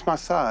 Is this my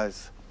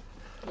size?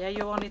 Yeah,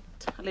 you want it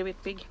a little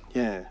bit big.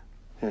 Yeah.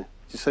 Yeah. Do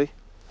you see?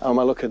 How am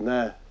I looking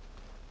there?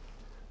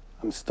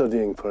 I'm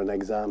studying for an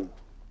exam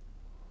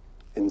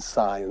in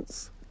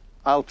science.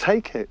 I'll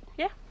take it.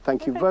 Yeah.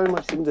 Thank you very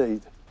much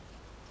indeed.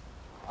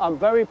 I'm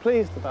very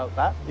pleased about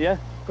that. Yeah?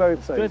 Very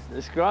pleased. Good.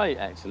 It's great,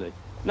 actually.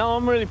 No,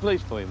 I'm really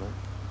pleased for you, man.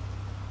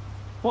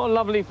 What a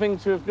lovely thing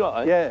to have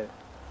got, eh?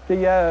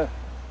 Yeah.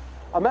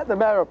 I met the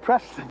mayor of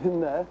Preston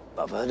in there.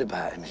 I've heard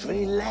about him. He's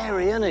really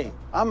Larry, isn't he?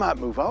 I might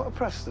move out of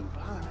Preston.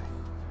 Blimey.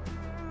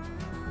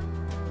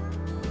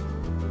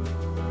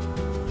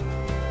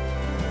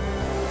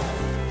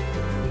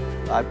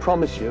 I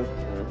promise you,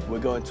 we're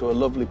going to a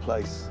lovely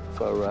place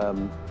for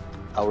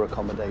our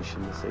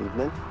accommodation this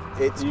evening.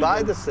 It's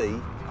by the sea,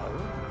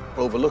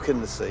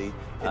 overlooking the sea.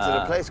 It's in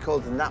a place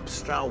called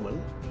Napstraumen.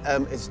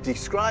 It's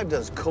described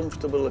as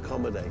comfortable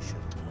accommodation.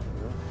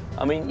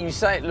 I mean, you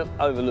say it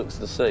overlooks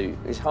the sea.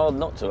 It's hard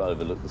not to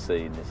overlook the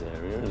sea in this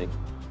area, isn't it?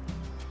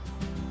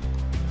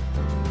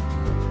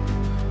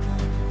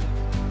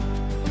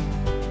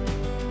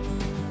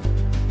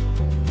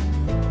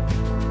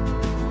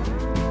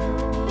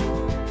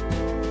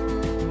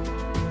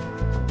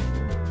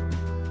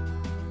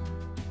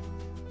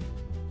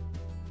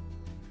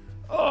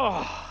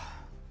 Oh,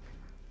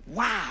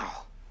 wow.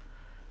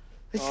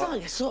 It's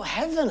like a sort of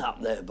heaven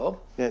up there, Bob.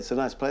 Yeah, it's a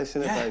nice place,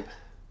 isn't it, babe?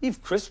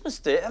 You've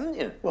Christmased it, haven't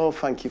you? Well,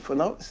 thank you for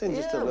noticing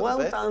just a little well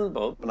bit. done,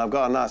 Bob. And I've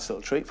got a nice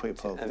little treat for you,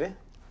 Paul. Have you?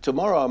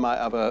 Tomorrow I might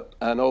have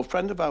an old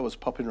friend of ours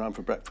popping around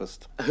for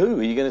breakfast. Who?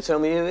 Are you going to tell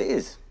me who it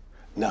is?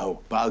 No,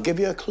 but I'll give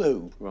you a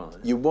clue. Right.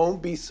 You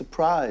won't be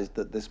surprised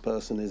that this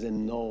person is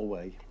in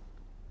Norway.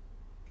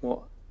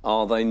 What?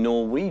 Are they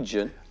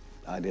Norwegian?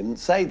 I didn't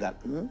say that.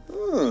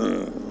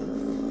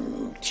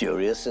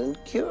 Curious and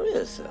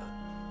curiouser.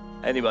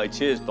 Anyway,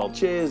 cheers, Bob.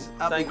 Cheers.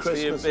 Happy Thanks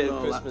Christmas for your bit and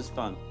of all that. Christmas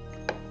fun.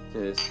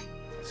 Cheers.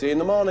 See you in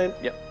the morning.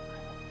 Yep.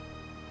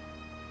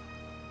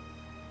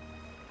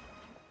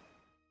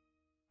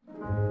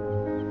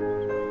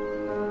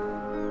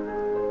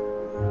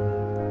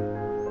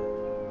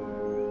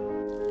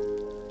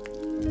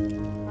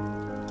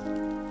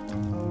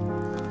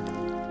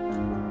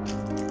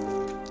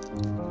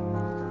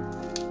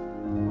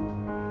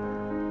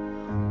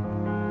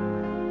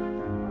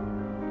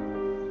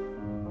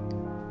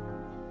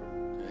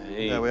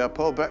 There we are,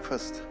 Paul,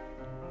 breakfast.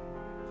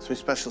 It's my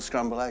special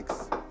scrambled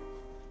eggs.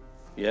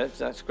 Yeah,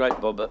 that's great,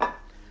 Bob, but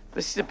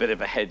this is a bit of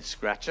a head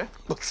scratcher.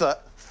 What's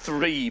that?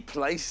 3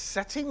 place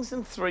settings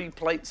and 3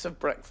 plates of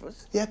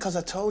breakfast. Yeah, because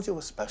I told you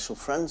we're special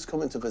friends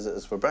coming to visit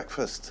us for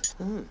breakfast.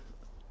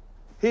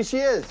 Here she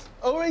is.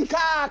 Ulrika!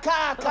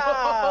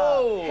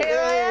 Oh,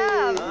 Here I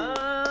am.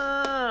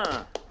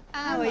 Ah.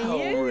 How are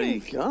you?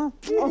 Ulrika.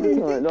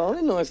 Oh,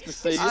 darling, nice to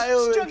see you. Hi,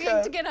 Ulrika.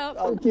 Struggling to get up.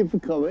 Thank you for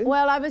coming.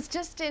 Well, I was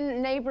just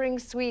in neighbouring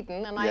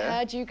Sweden and I Yeah.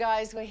 heard you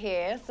guys were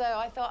here, so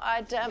I thought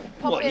I'd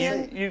pop What,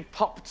 in you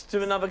popped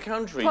to another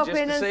country and, just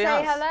to see say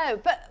us?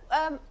 hello. But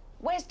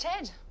where's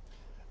Ted?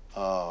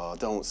 Oh,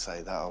 don't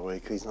say that,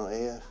 Ulrika. He's not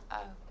here. Oh,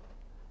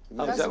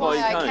 is That's that why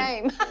you I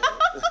came? came.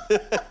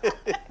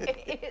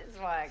 It is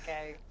why I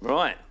came.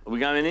 Right, are we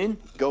going in?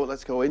 Go,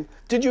 let's go in.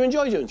 Did you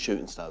enjoy doing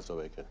Shooting Stars,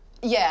 Ulrika?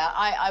 Yeah,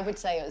 I would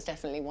say it was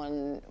definitely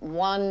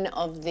one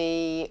of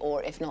the,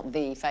 or if not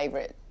the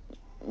favourite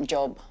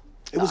job.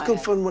 It was that I good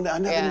had. fun, wasn't it? I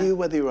never Yeah. knew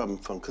whether you were having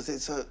fun, because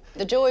it's a...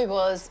 The joy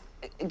was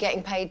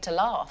getting paid to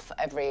laugh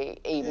every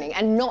evening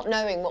and not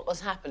knowing what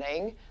was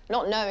happening,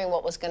 not knowing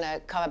what was going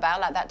to come about.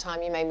 Like that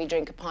time you made me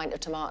drink a pint of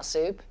tomato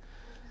soup.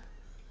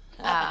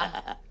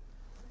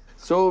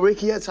 So,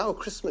 Ulrika, yeah, it's our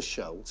Christmas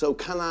show. So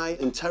can I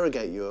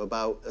interrogate you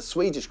about a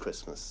Swedish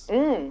Christmas?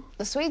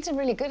 The Swedes are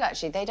really good,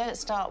 actually. They don't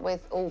start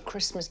with all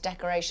Christmas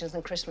decorations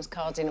and Christmas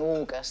cards in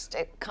August.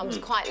 It comes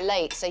quite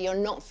late, so you're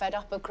not fed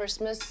up of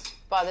Christmas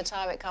by the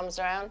time it comes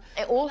around.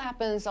 It all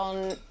happens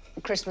on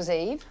Christmas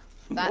Eve.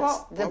 That's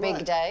What? the All big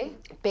right. day.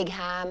 Big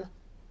ham,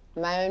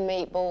 my own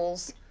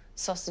meatballs,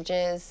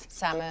 sausages,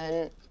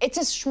 salmon. It's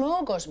a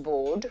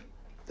smorgasbord.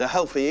 They're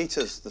healthy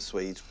eaters, the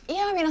Swedes.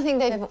 Yeah, I mean, I think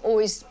they've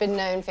always been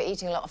known for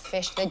eating a lot of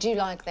fish. They do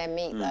like their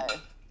meat, though.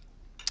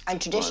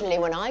 And traditionally,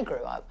 when I grew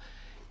up,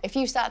 if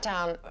you sat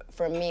down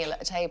for a meal at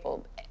a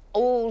table,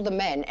 all the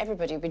men,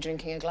 everybody would be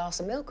drinking a glass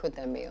of milk with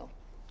their meal.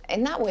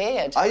 Isn't that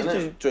weird? I used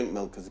to drink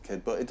milk as a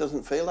kid, but it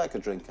doesn't feel like a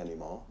drink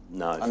anymore.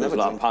 No, it I feels never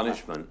like drink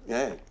punishment.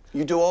 Yeah.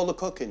 You do all the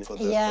cooking for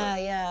the... Yeah,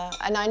 yeah.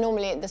 And I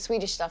normally, the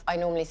Swedish stuff, I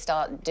normally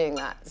start doing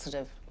that sort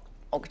of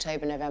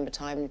October, November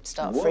time,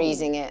 start Whoa.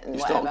 freezing it and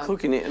You whatever. start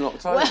cooking it in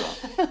October.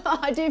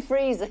 I do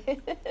freeze it.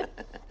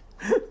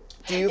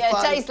 Do you Yeah,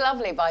 find... it tastes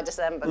lovely by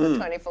December the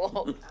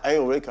 24th. Hey,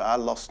 Ulrika,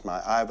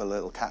 I have a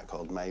little cat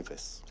called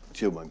Mavis.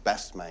 She was my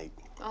best mate.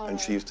 And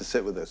she used to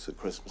sit with us at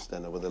Christmas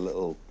dinner with a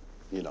little,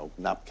 you know,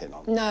 napkin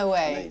on. No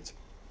way. and eat.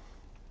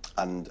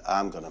 And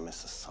I'm going to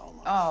miss her so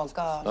much. Oh,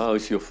 God. Oh,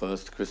 it's your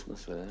first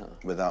Christmas without her.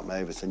 Without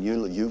Mavis. And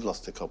you've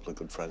lost a couple of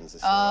good friends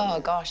this year. Oh,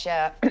 gosh,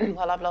 yeah.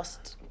 Well, I've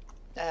lost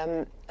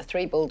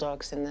 3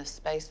 bulldogs in the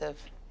space of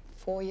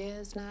 4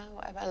 years now,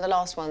 whatever. And the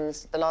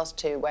last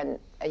 2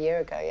 went a year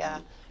ago, yeah.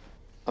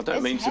 I don't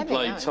It's mean to heavy,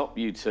 play no? top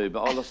you two,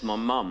 but I lost my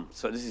mum,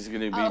 so this is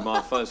going to be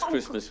my first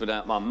Christmas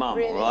without my mum,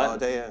 Really? all right? Oh,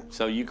 dear.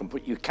 So you can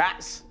put your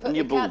cats Put and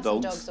your the cats and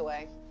bulldogs dogs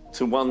away.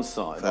 to one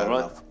side, Fair all right?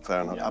 enough,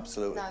 fair enough,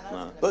 absolutely.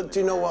 No, that's But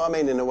do you know what I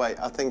mean, in a way?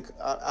 I think,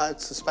 I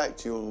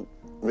suspect you'll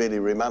really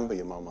remember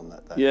your mum on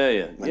that day. Yeah,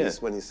 yeah, when yeah.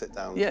 when you sit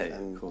down. Yeah,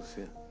 and, of course,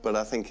 yeah. But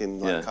I think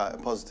in like Yeah. quite a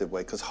positive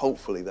way, because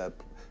hopefully they're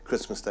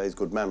Christmas Day's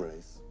good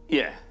memories.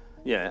 Yeah,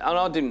 yeah,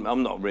 and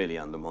I'm not really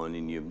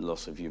undermining your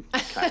loss of your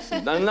cats.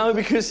 No,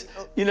 because,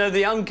 you know,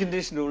 the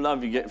unconditional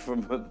love you get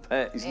from a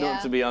pet is Yeah.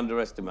 not to be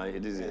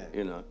underestimated, is it,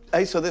 you know?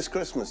 Hey, so this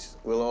Christmas,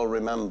 we'll all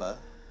remember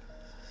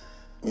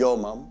your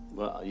mum,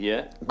 Well,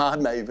 yeah, my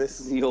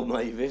Mavis. your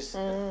Mavis.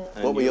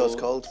 What were yours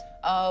called?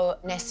 Oh,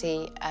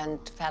 Nessie and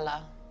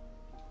Fella.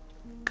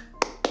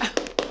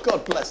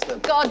 God bless them.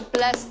 God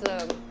bless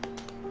them.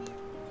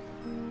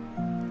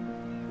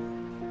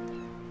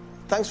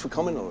 Thanks for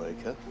coming,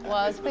 Ulrika.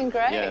 Well, it's been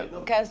great Yeah.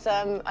 because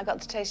I got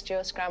to taste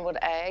your scrambled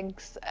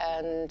eggs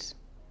and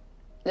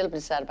a little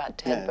bit sad about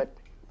Ted, Yeah.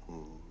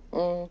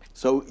 but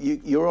So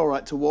you're all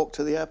right to walk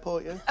to the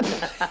airport, yeah?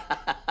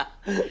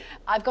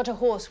 I've got a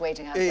horse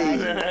waiting outside.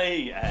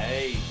 Hey,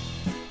 hey.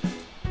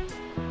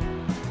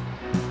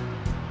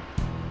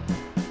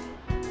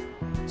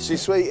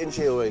 She's sweet, isn't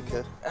she,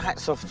 Ulrika?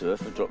 Hats off to her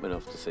for dropping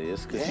off to see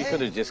us, because she Yeah. could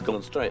have just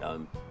gone straight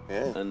home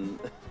Yeah. and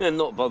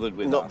not bothered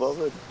with Not us.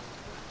 bothered.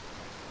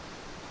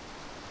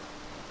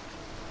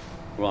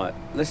 Right,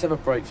 let's have a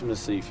break from the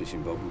sea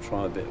fishing, Bob, and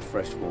try a bit of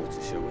fresh water,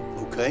 shall we?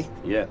 Okay.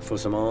 Yeah, for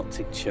some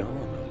Arctic charm,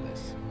 no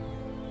less.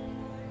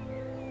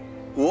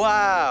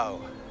 Wow.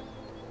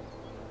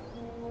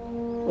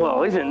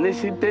 Well, isn't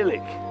this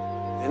idyllic?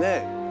 Isn't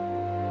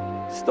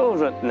it?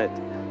 Stores at net.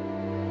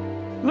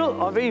 Look,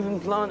 I've even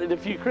planted a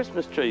few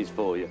Christmas trees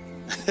for you.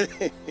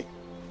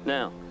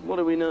 Now, what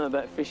do we know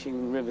about fishing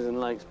in rivers and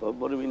lakes, Bob?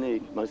 What do we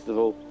need, most of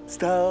all?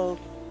 Stealth.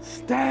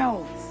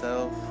 Stealth!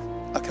 Stealth.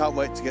 I can't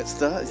wait to get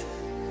started.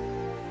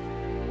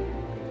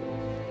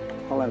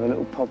 I'll have a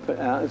little pop it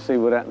out and see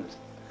what happens.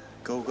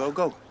 Go, go,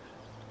 go.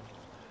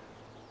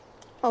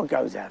 Oh, it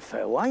goes out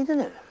fair way, doesn't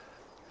it?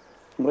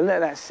 We'll let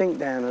that sink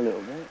down a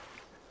little bit.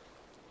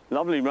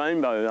 Lovely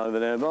rainbow over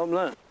there, Bob,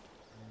 look.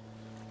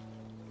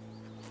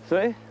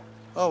 See?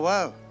 Oh,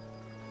 wow.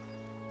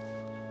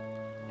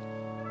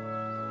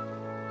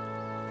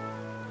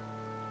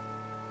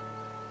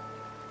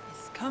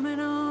 It's coming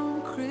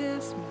on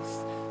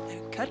Christmas.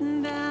 They're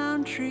cutting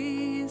down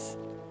trees.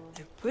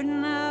 They're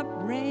putting up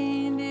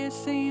reindeer,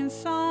 singing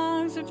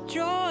songs of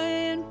joy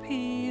and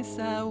peace.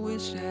 I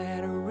wish I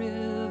had a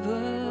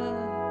river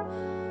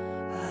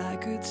I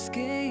could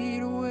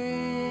skate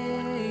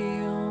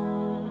away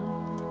on.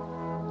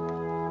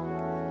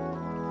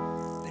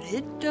 But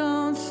it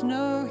don't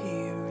snow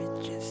here,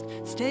 it just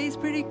stays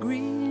pretty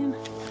green.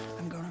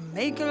 I'm gonna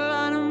make a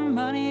lot of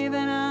money,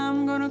 then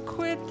I'm gonna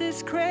quit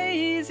this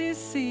crazy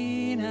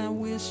scene. I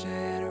wish I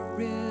had a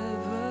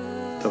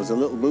river There was a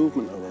little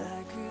movement over there.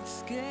 I could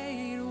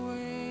skate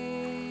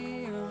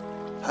away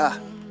on. Ha!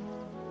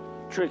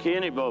 Tricky,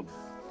 innit, Bob?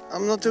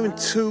 I'm not doing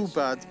too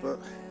bad, but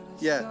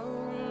yeah.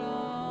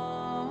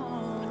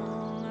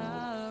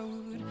 I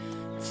would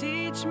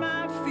teach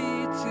my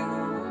feet to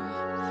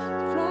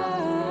fly.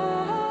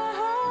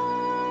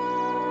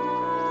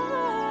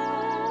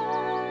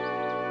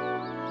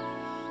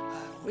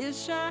 I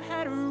wish I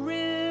had a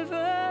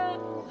river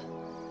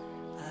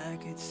I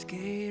could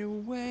skate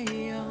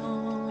away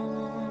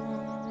on.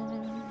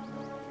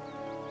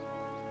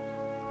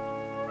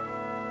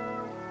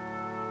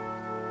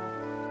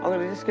 I'm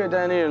gonna just go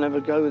down here and have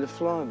a go with the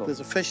fly, Bob. There's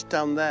a fish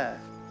down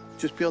there,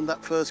 just beyond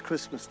that first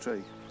Christmas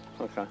tree.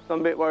 Okay.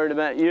 I'm a bit worried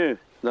about you,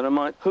 that I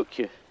might hook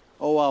you.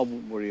 Oh, I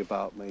won't worry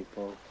about me,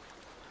 Paul.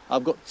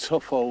 I've got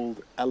tough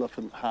old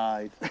elephant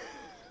hide.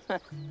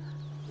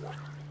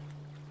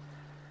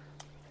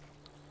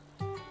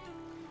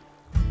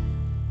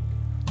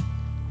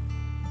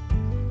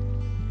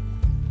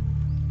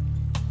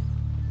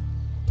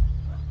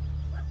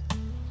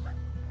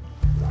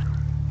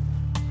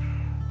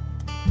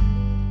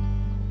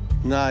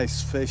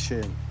 Nice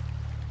fishing.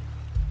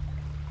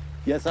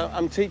 Yes,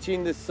 I'm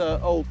teaching this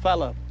old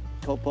fella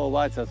called Paul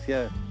Whitehouse,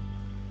 yeah.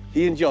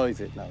 He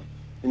enjoys it now.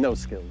 He knows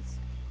skills.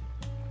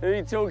 Who are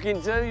you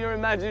talking to? Your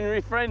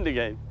imaginary friend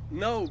again?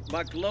 No,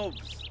 my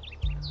gloves.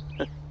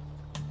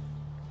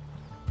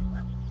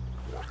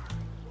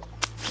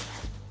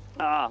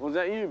 Ah, was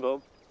that you,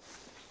 Bob?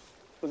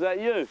 Was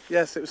that you?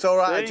 Yes, it was all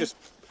right. I See? just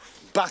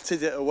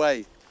batted it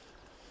away.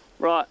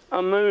 Right,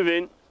 I'm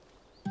moving.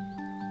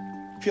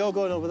 If you're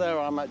going over there,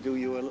 I might do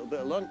you a little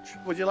bit of lunch.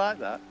 Would you like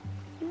that?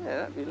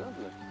 Yeah, that'd be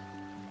lovely.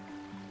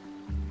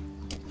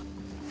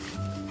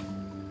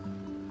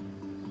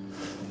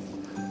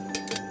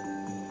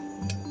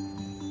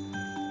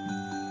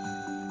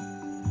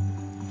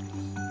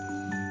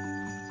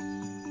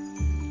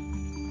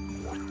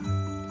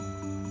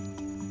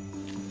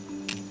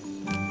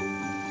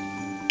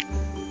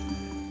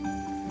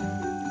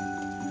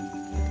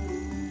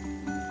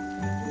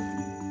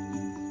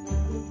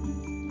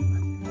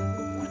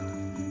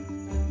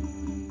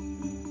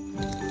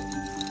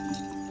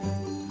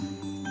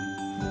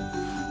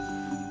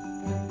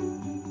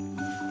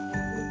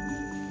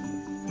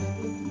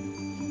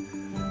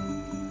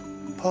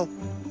 Paul.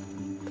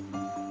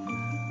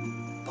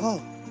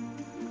 Paul.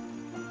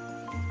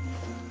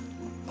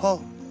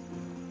 Paul.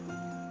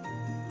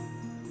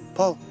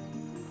 Paul.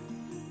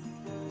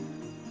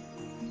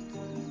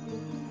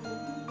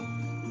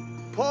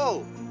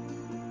 Paul.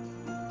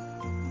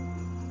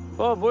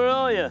 Bob, where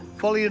are you?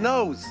 Follow your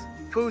nose.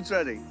 Food's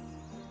ready.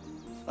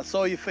 I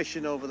saw you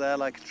fishing over there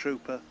like a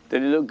trooper.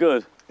 Did it look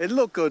good? It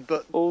looked good,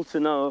 but All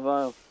to no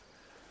avail.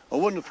 a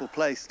wonderful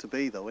place to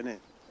be, though, isn't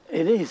it?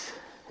 It is.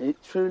 It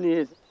truly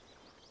is.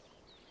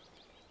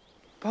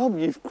 Bob,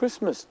 you've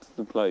Christmased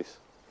the place.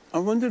 I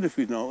wondered if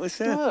you'd noticed,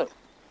 yeah. Look.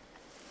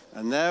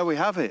 And there we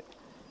have it.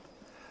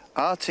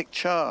 Arctic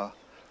char.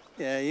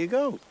 There you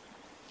go.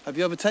 Have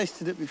you ever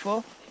tasted it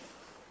before?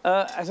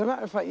 As a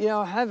matter of fact, yeah,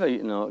 I have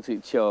eaten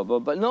Arctic char,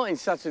 Bob, but not in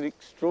such an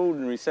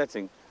extraordinary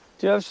setting.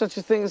 Do you have such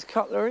a thing as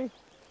cutlery?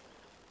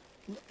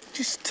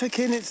 Just tuck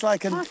in, it's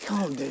like I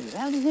can't do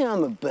that. Do you think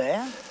I'm a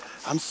bear?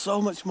 I'm so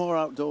much more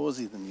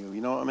outdoorsy than you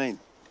know what I mean?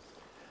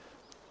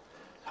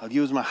 I'll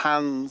use my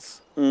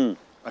hands.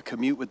 I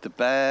commute with the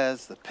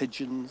bears, the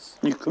pigeons.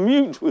 You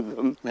commute with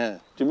them? Yeah.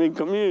 Do you mean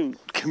commune?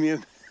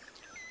 Commute.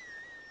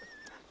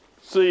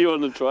 See you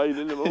on the train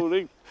in the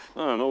morning.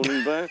 Oh,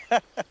 morning bear.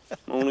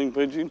 Morning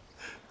pigeon.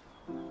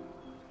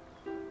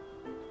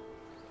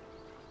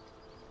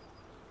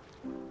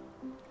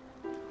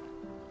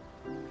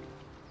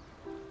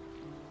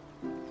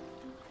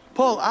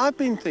 Paul, I've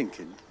been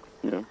thinking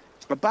Yeah.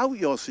 about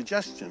your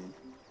suggestion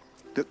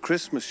that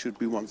Christmas should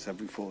be once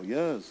every 4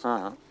 years.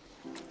 Ah.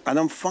 And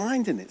I'm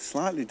finding it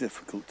slightly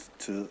difficult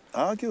to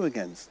argue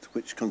against,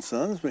 which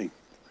concerns me.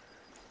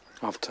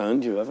 I've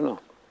turned you, haven't I?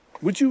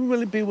 Would you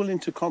really be willing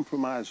to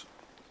compromise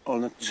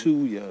on a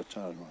 2-year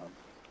turnaround?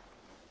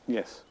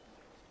 Yes.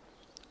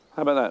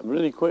 How about that?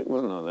 Really quick,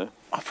 wasn't I there?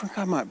 I think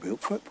I might be up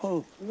for it,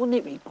 Paul. Wouldn't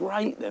it be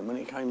great then when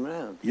it came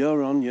round?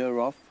 Year on, year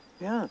off.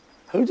 Yeah.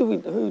 Who do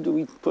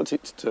we put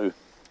it to?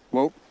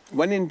 Well,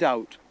 when in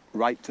doubt,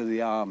 write to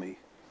the army.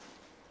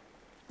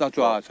 That's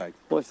what I say.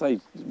 What if they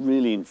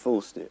really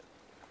enforced it?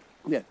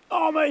 Yeah.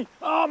 Army!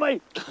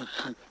 Army!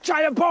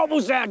 Take the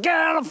bottles down! Get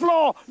out on the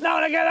floor! No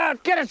one to get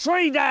out! Get a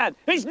tree down!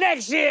 It's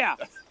next year!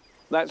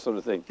 That sort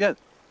of thing. Yeah.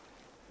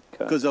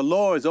 Because the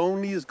law is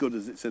only as good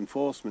as its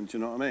enforcement, you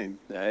know what I mean?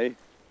 Hey,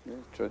 yeah,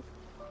 true.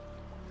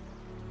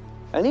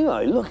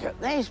 Anyway, look at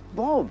this,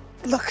 Bob.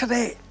 Look at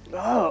it.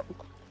 Look.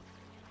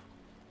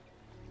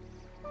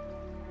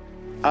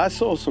 I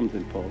saw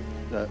something, Paul,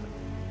 that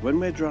when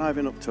we're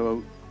driving up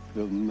to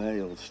the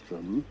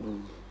Maelstrom,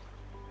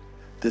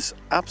 this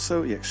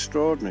absolutely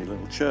extraordinary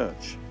little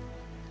church.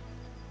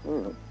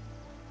 Do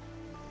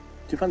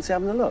you fancy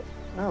having a look?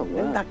 Oh, wow.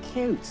 Isn't that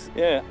cute?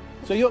 Yeah.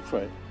 So you up for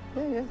it?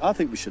 Yeah, yeah. I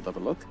think we should have a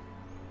look.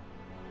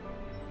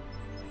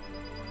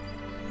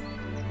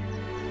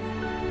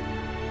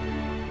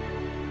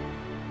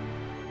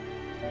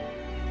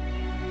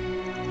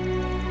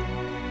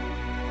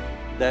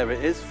 There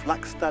it is,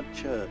 Flagstad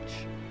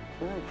Church.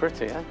 Oh,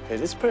 pretty, eh? It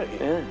is pretty.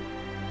 Yeah.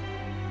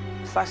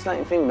 The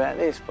fascinating thing about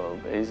this,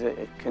 Bob, is that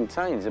it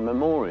contains a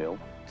memorial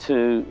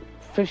to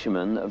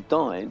fishermen that have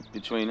died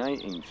between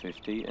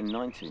 1850 and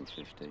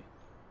 1950.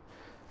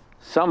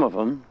 Some of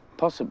them,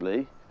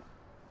 possibly,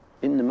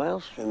 in the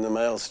Maelstrom. In the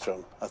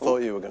Maelstrom. I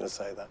thought you were going to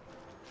say that.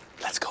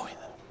 Let's go in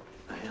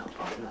then. Yeah,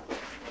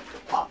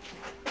 What?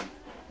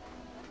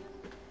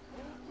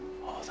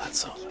 Oh,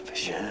 that's all the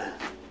fishing. yeah.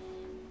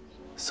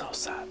 So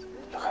sad.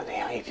 Look at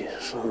the ages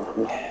of some of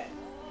them. Yeah.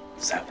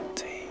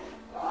 17.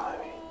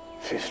 Blimey,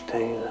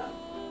 15.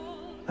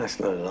 That's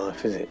no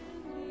life, is it?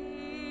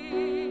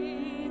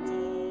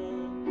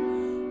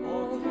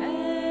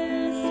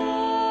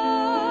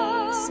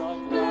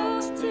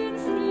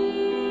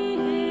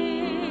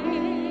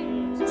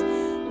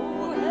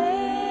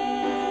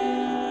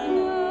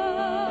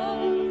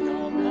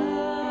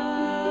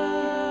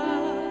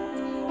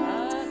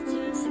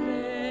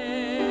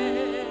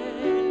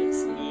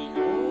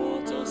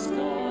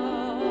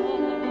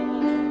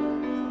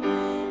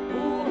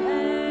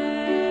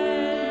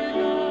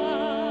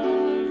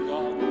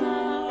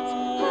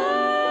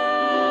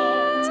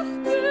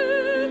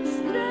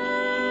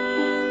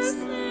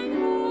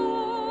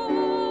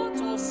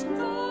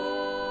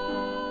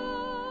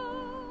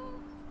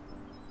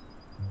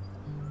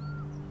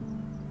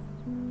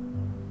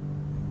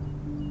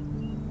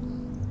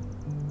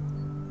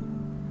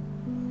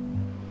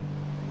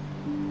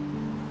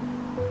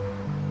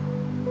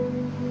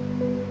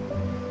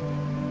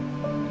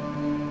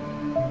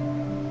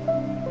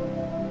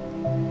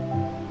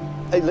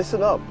 Hey,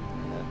 listen up.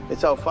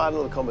 It's our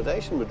final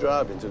accommodation we're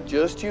driving to.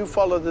 Just you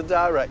follow the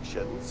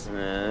directions.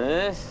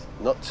 Yes.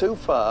 Not too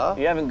far.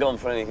 You haven't gone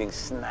for anything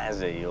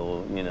snazzy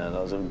or, you know,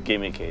 like sort of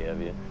gimmicky,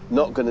 have you?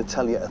 Not going to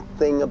tell you a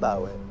thing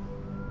about it.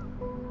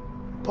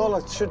 Paul,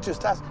 I should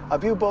just ask,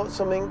 have you bought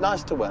something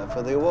nice to wear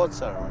for the award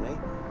ceremony?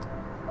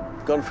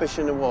 Gone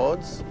fishing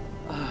awards?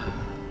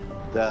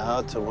 They're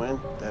hard to win.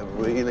 They're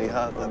really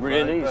hard. They're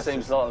Really? It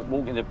seems like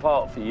walking in the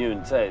park for you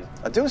and Ted.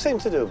 I do seem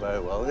to do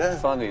very well, yeah.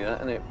 Funny, that,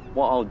 isn't it?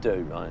 What I'll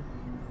do, right,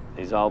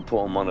 is I'll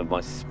put on one of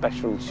my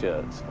special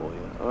shirts for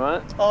you, all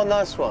right? Oh,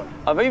 nice one.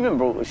 I've even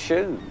brought a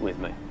shoe with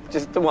me.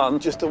 Just the one.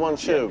 Just the one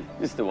shoe?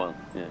 Yeah, just the one,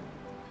 yeah.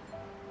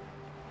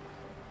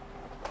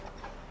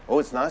 Oh,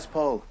 it's nice,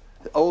 Paul.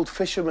 The old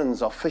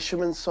fishermen's or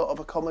fishermen's sort of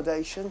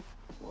accommodation.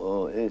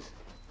 Oh, it is.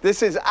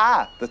 This is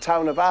the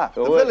town of the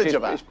village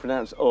of It's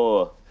pronounced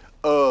Or.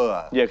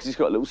 Yeah, because it's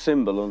got a little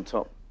symbol on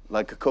top.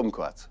 like a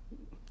kumquat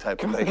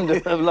type of thing.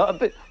 Like a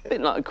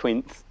bit like a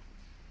quince.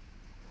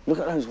 Look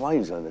at those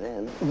waves over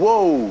there. Look.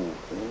 Whoa!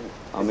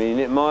 I mean,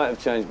 it might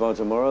have changed by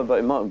tomorrow, but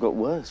it might have got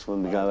worse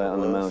when we go out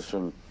on the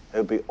Maelstrom. It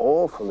would be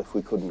awful if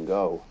we couldn't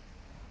go.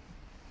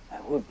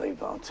 It would be,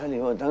 but I'll tell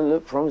you what, it don't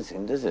look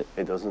promising, does it?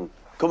 It doesn't.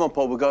 Come on,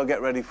 Paul, we've got to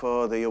get ready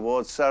for the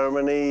awards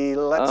ceremony.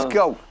 Let's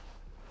go.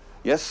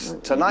 Yes,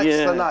 tonight's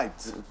the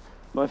night.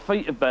 My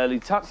feet have barely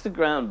touched the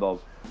ground, Bob.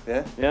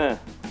 Yeah? Yeah.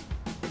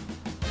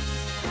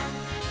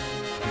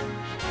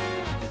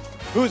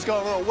 Who's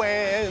gonna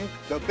win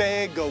the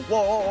big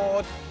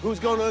award? Who's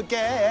gonna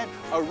get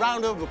a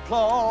round of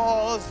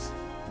applause?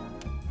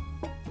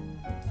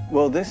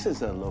 Well, this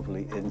is a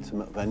lovely,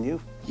 intimate venue.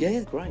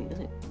 Yeah, great,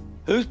 isn't it?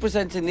 Who's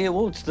presenting the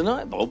awards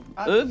tonight, Bob?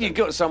 Have you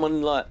got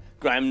someone like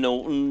Graham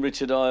Norton,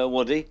 Richard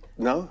Iowoddy?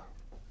 No,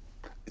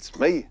 it's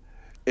me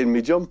in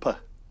me jumper.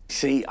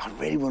 See, I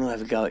really want to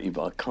have a go at you,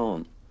 but I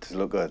can't. Does it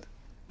look good?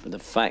 But the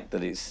fact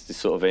that it's the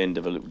sort of end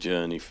of a little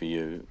journey for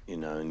you, you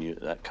know, and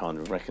that kind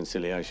of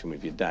reconciliation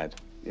with your dad.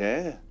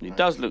 Yeah. It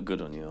does look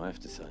good on you, I have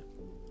to say.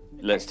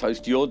 Let's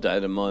toast your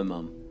dad and my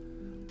mum.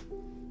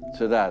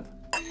 To Dad.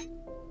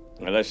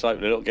 Well, let's hope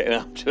they're not getting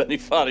up to any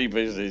funny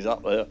business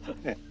up there.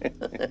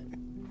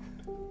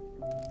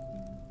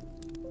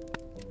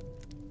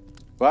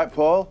 Right,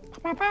 Paul,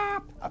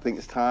 I think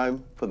it's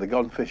time for the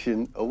Gone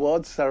Fishing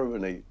Awards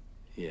ceremony.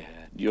 Yeah,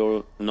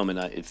 you're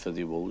nominated for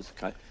the awards,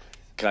 okay?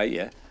 Okay,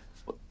 yeah.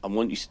 I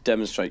want you to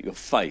demonstrate your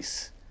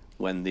face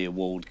when the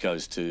award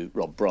goes to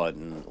Rob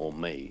Brydon or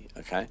me,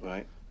 okay?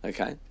 Right.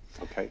 Okay?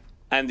 Okay.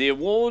 And the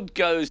award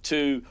goes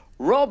to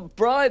Rob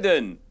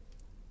Brydon.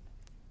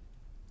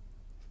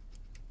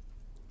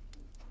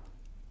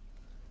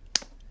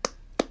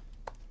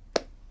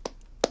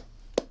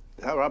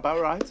 Is that about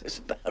right? It's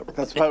about right.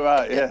 That's about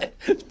right, yeah.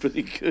 It's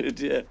pretty good,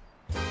 yeah.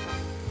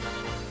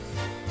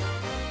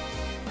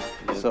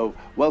 So,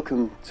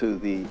 welcome to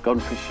the Gone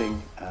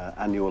Fishing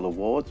Annual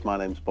Awards. My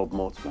name's Bob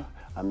Mortimer.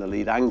 I'm the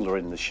lead angler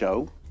in the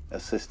show,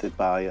 assisted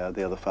by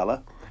the other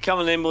fella. Come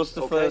on in, what's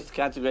the first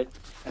category?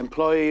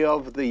 Employee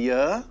of the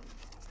Year.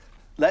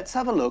 Let's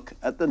have a look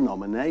at the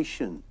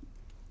nomination.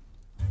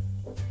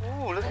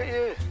 Oh, look at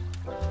you.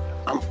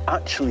 I'm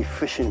actually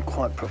fishing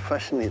quite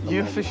professionally at the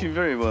You're moment. fishing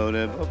very well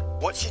there,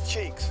 Bob. Watch your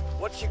cheeks.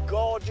 Watch your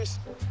gorgeous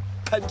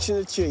pension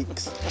of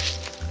cheeks.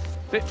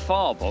 Bit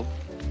far, Bob.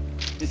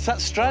 It's that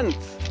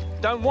strength.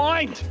 Don't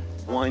wind!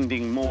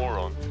 Winding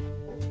moron.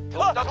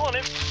 Oh, don't want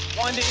him.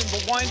 Wind it in,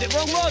 but wind it.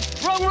 Wrong rod!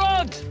 Wrong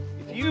rod!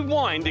 If you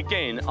wind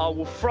again, I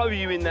will throw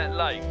you in that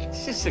lake.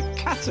 It's just a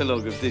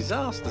catalogue of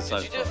disaster so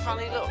far. Did you do a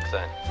funny look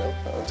then? No,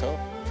 not at all.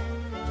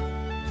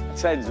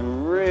 Ted's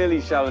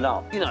really showing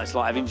up. You know, it's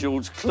like having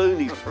George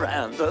Clooney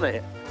around, doesn't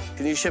it?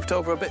 Can you shift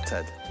over a bit,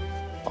 Ted?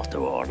 I'll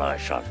do all right,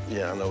 son.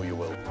 Yeah, I know you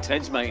will.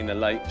 Ted's making a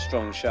late,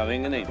 strong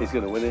showing, isn't he? He's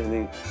going to win it, isn't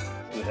he?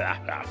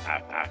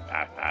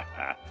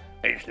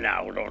 It's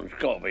nailed on. It's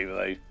got to be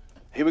with these.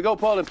 Here we go,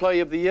 Paul,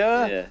 Employee of the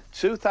Year, Yeah.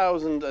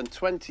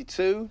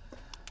 2022.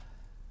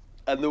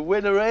 And the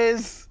winner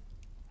is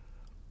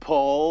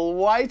Paul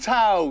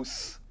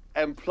Whitehouse,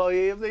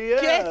 Employee of the Year.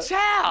 Get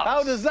out!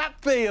 How does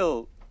that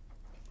feel?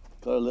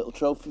 Got a little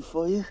trophy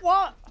for you.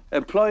 What?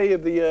 Employee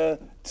of the Year,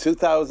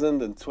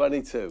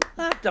 2022.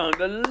 I don't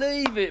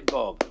believe it,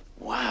 Bob.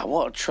 Wow,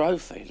 what a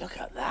trophy. Look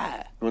at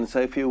that. You want to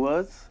say a few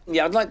words?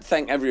 Yeah, I'd like to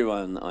thank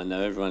everyone I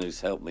know, everyone who's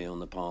helped me on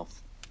the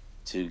path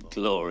to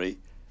glory.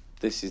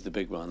 This is the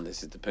big one.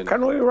 This is the pinnacle.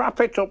 Can we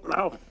wrap it up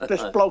now?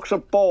 This bloke's a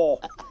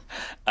bore.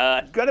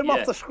 Get him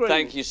off the screen.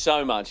 Thank you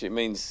so much. It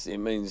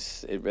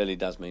really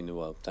does mean the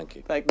world. Thank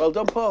you. Well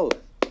done, Paul.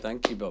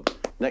 Thank you, Bob.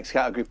 Next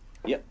category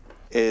Yep.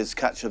 is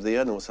Catch of the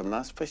Year. There were some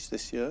nice fish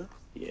this year.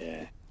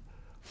 Yeah.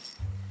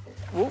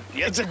 Oh,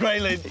 it's a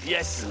grayling.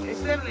 Yes.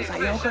 Is that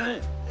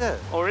yogurt? Yeah.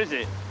 Or is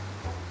it?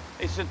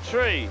 It's a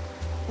tree.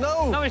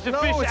 No. No, it's a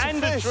fish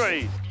and a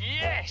tree.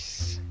 Yes.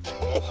 Is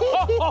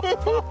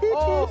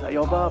that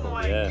your barb?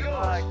 Yeah.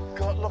 My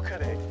God, look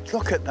at it.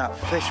 Look at that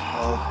fish,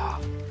 Paul.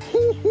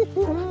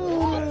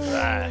 Look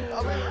at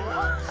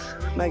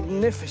that.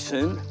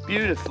 Magnificent,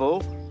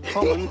 beautiful,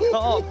 common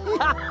carp.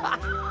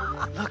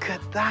 Look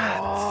at that.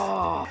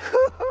 Oh.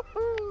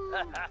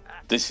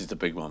 This is the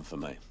big one for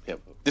me. Yep.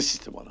 This is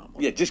the one I want.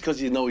 Yeah, just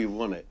because you know you've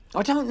won it.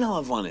 I don't know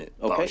I've won it,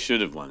 but Okay. I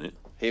should have won it.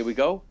 Here we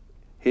go.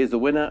 Here's the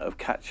winner of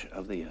Catch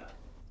of the Year.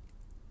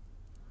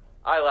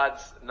 Hi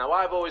lads, now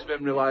I've always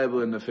been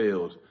reliable in the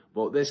field,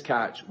 but this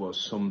catch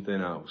was something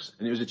else.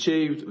 And it was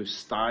achieved with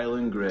style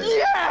and grit.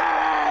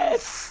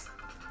 Yes!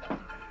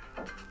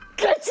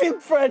 Get him,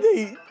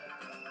 Freddie!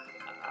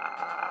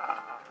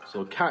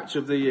 So catch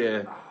of the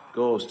year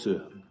goes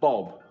to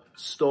Bob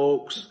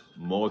Stokes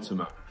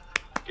Mortimer.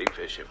 Keep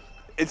fishing.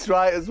 It's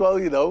right as well,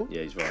 you know.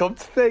 Yeah, he's right. Come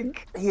to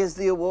think. Here's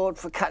the award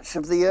for Catch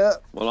of the Year.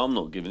 Well, I'm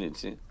not giving it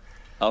to you.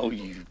 Oh,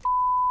 you...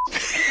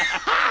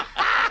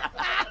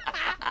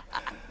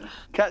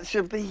 Catch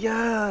of the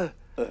Year.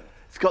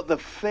 It's got the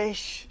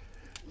fish.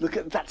 Look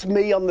at, that's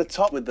me on the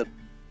top with the...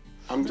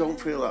 I don't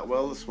feel that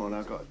well this morning.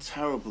 I've got a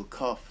terrible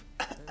cough.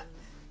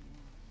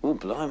 Oh,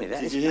 blimey,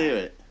 that is Did you hear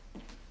it?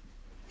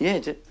 Yeah,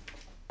 it did.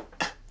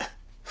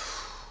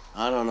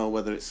 I don't know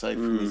whether it's safe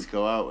for me to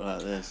go out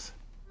like this.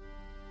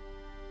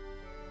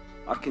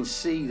 I can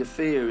see the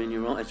fear in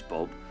your eyes,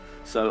 Bob.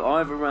 So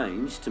I've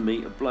arranged to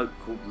meet a bloke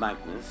called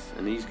Magnus,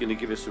 and he's going to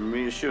give us some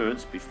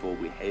reassurance before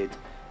we head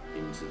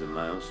into the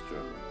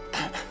maelstrom.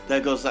 There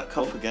goes that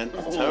cough again.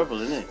 It's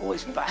terrible, isn't it? Oh,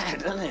 it's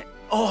bad, isn't it?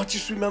 Oh, I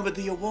just remembered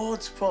the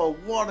awards, Paul.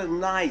 What a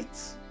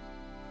night.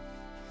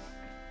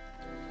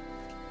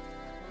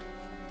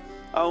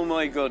 Oh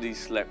my God, he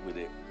slept with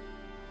it.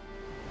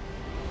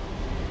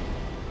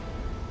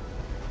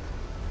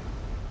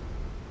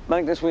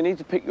 Magnus, we need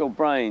to pick your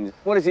brains.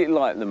 What is it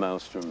like, the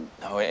maelstrom?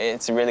 Oh,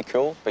 it's really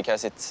cool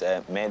because it's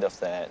made of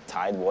the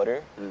tide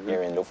water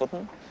here in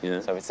Lofoten. Yeah.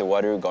 So it's the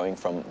water going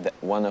from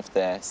one of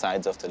the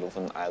sides of the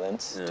Lofoten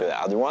Islands to the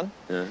other one,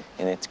 and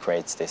it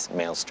creates this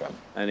maelstrom.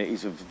 And it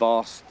is a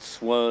vast,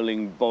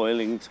 swirling,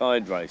 boiling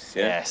tide race,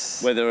 yeah?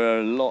 Yes. Where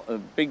there are a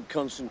big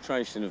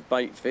concentration of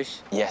bait fish.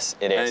 Yes,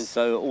 it is. And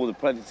so all the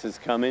predators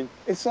come in.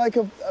 It's like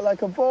a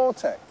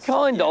vortex.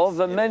 Kind of,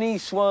 and many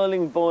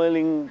swirling,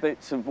 boiling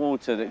bits of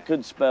water that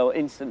could spell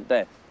instant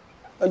death.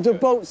 And do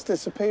boats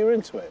disappear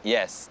into it?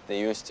 Yes, they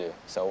used to.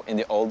 So in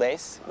the old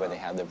days, when they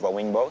had the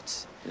rowing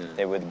boats,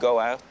 they would go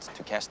out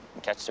to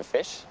catch the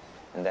fish,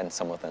 and then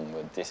some of them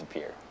would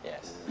disappear,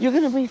 yes. You're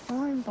going to be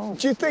fine, Bob.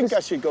 Do you think I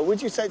should go?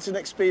 Would you say it's an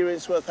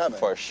experience worth having?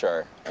 For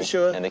sure. For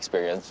sure? An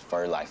experience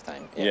for a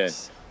lifetime,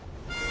 yes.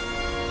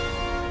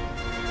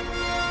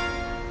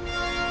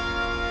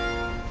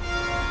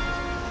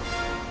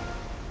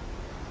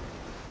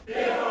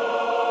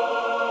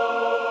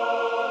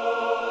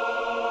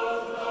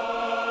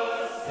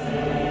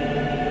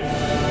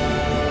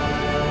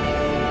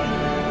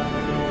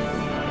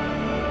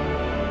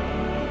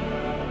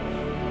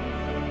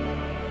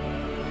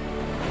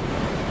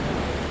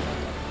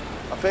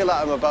 I feel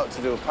like I'm about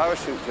to do a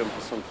parachute jump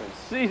or something.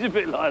 He's a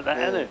bit like that,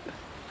 isn't it?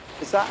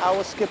 Is that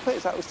our skipper?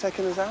 Is that who's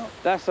taking us out?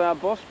 That's our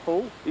boss,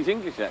 Paul. He's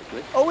English,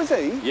 actually. Oh, is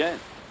he? Yeah.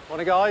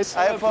 Morning, guys.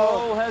 Hey,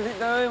 Paul, how's it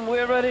going?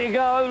 We're ready to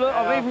go. Look,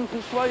 Yeah. I've even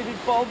persuaded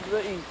Bob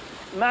that he's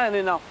man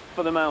enough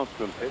for the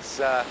maelstrom. It's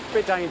a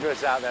bit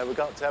dangerous out there. We've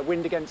got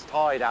wind against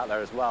tide out there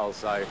as well,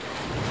 so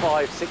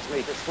 5-6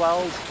 metre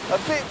swells.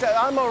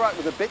 I'm all right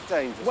with a bit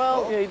dangerous.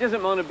 Well, Paul. Yeah, he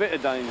doesn't mind a bit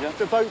of danger.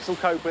 The boats will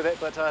cope with it,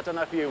 but I don't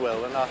know if you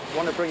will, and I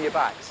want to bring you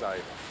back, so...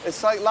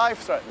 It's like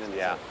life-threatening.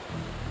 Yeah.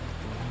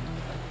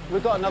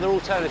 We've got another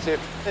alternative.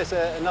 There's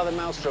another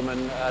maelstrom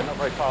and not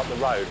very far up the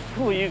road.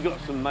 Well, you've got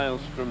some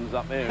maelstroms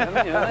up here,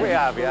 haven't you? We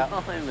have, yeah.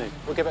 Blimey.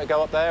 We'll give it a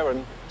go up there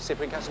and see if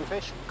we can catch some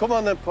fish. Come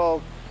on then,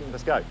 Paul.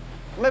 Let's go.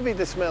 Maybe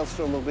this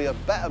maelstrom will be a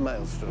better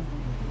maelstrom.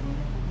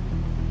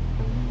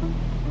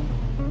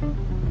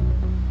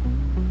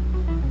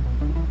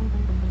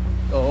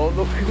 Oh,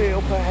 look at it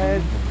up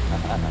ahead.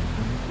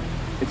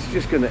 It's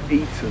just going to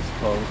eat us,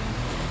 Paul.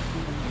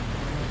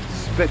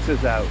 Spit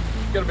us out.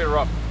 It's gonna be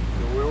rough.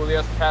 So we will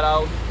just head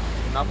out,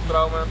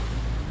 Napstromen,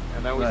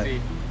 and then we Right.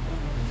 see.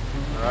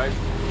 All right.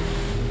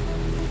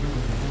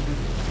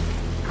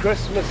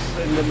 Christmas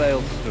in the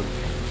maelstrom.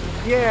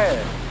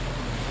 Yeah.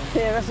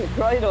 Yeah, that's a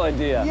great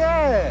idea.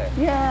 Yeah.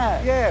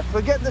 Yeah. Yeah.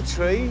 Forget the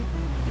tree.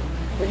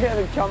 Forget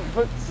the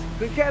comforts.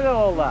 Forget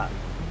all that.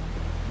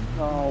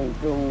 Oh,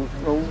 God.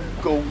 Oh,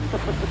 go.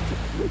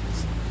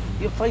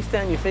 You face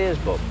down your fears,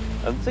 Bob,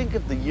 and think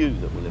of the you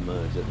that will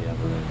emerge at the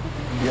other end.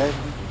 Yeah.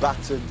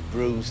 Battered,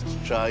 bruised,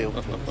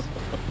 triumphant.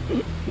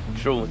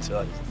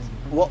 Traumatised.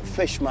 What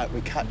fish might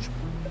we catch?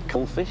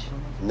 Cullfish?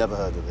 Never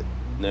heard of it.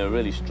 They're a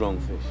really strong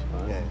fish,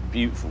 right? Yeah.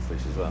 Beautiful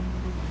fish as well.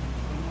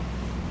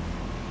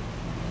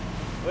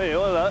 Hey,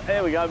 look,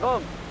 here we go,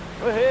 Bob.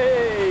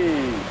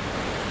 Hey!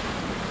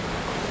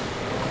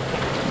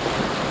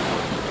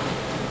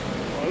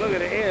 Oh, look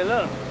at it here,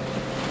 look.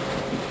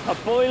 A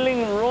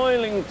boiling,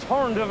 roiling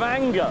torrent of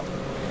anger.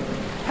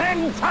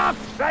 Hang tough,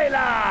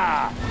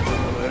 sailor!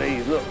 Look at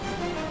these, look.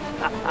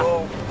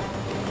 Oh.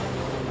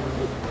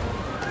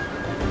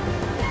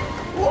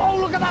 Whoa,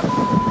 look at that!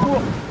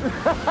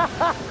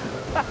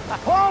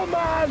 Oh,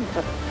 man!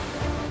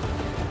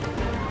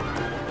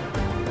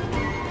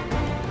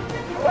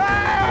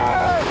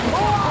 Hey!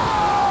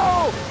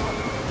 Whoa!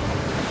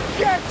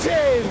 Get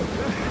in!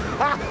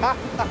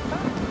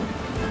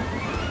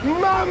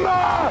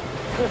 Mama!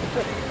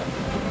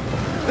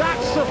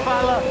 That's the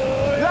fella!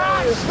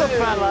 That's the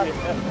fella!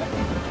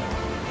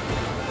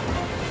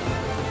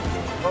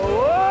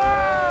 Whoa!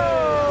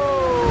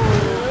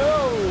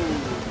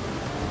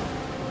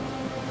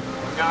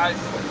 Guys,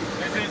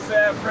 this is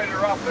pretty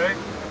rough, eh?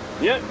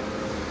 Yep.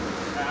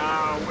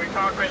 We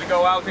can't really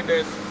go out in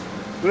this.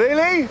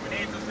 Really? We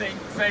need to think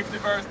safety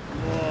first.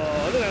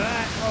 Oh, look at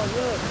that. Oh,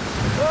 look.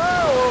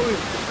 Oh!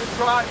 Let's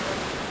try.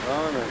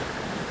 Oh, no.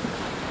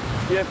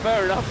 Yeah,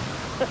 fair enough.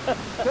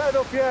 Turn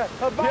up, yeah.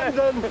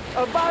 Abandon!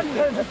 Yeah.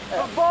 Abandon!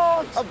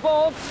 Abort!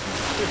 Abort!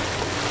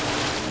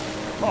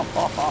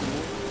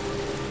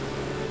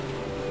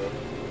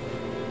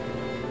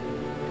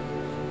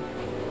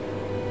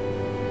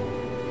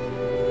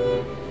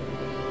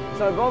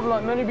 So, Bob,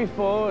 like many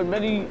before and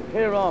many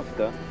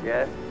hereafter,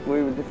 Yeah.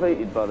 we were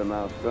defeated by the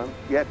maelstrom.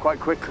 Yeah, quite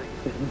quickly.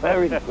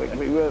 Very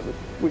quickly.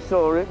 We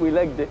saw it, we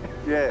legged it.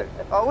 Yeah.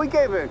 Oh, we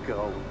gave it a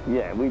go.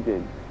 Yeah, we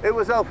did. It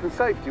was health and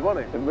safety,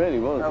 wasn't It it? really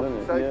was, Health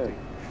wasn't and it? safety.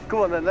 Come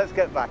on then, let's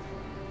get back.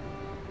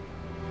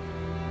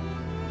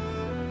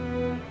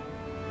 Yeah.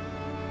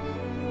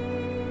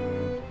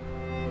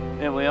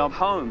 Here we are,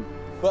 home.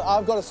 But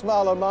I've got a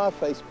smile on my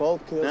face, Paul,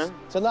 because Yeah?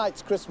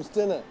 tonight's Christmas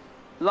dinner.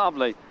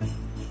 Lovely.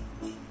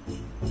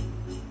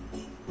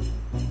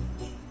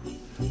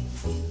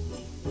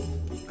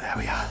 There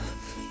we are.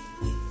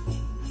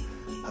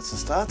 That's the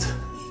start.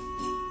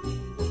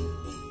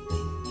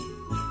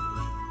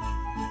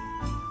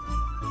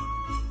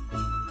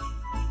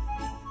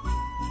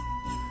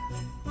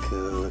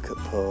 Good, look at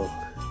Paul.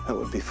 That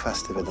would be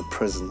festive in a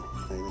prison,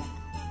 maybe.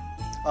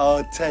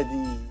 Oh,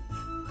 Teddy.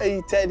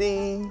 Hey,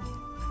 Teddy.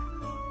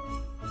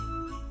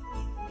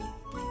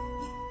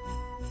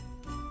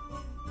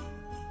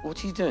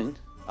 What are you doing?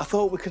 I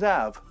thought we could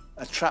have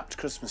a trapped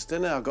Christmas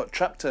dinner. I got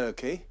trapped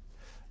turkey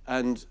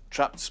and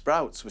trapped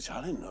sprouts, which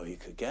I didn't know you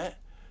could get.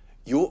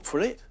 You up for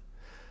it?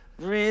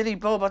 Really,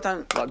 Bob? I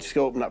don't... I'll just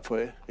go open that for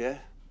you, yeah?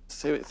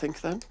 See what you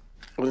think then.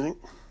 What do you think?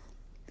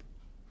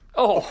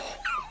 Oh!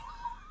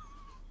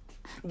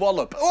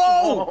 Wallop.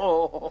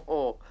 Oh!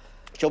 Oh!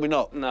 Shall we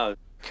not? No.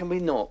 Can we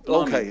not?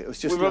 Okay, it was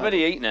just. We've already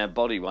eaten our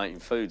body weight in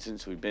food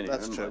since we've been here.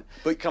 That's true.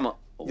 But come on.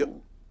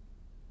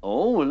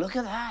 Oh, look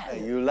at that.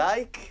 You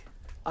like?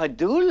 I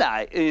do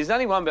like. There's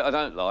only one bit I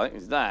don't like.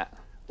 Is that?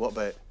 What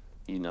bit?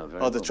 You know very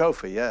well. Oh, the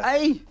trophy, yeah.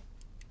 Hey.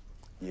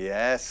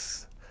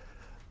 Yes.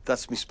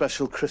 That's my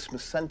special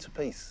Christmas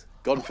centrepiece.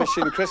 Gone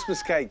fishing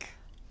Christmas cake.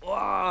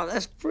 Wow,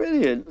 that's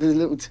brilliant. There's a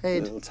little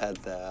Ted. Little Ted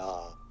there.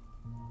 Oh.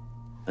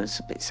 It's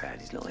a bit sad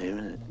he's not here,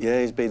 isn't it?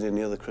 Yeah, he's been in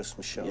the other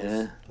Christmas shows.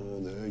 Yeah. Oh,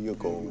 there you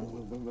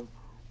go.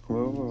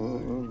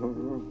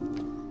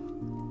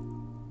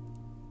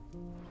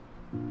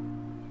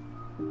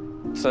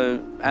 So,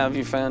 how have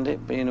you found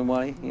it, being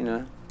away, you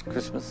know,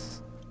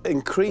 Christmas?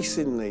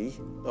 Increasingly,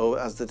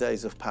 as the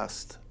days have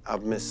passed,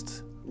 I've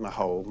missed my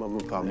home, my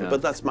family,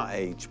 but that's my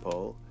age,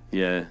 Paul.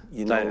 Yeah,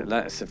 you know,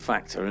 that's a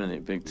factor, isn't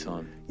it, big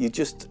time? You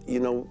just, you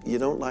know, you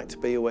don't like to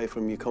be away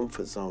from your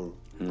comfort zone.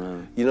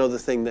 No. You know the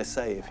thing they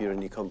say, if you're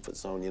in your comfort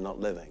zone, you're not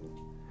living.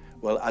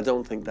 Well, I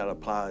don't think that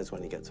applies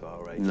when you get to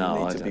our age. No,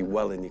 you need to be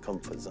well in your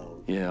comfort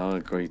zone. Yeah, I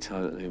agree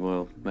totally.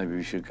 Well, maybe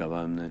we should go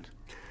home then.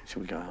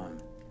 Should we go home?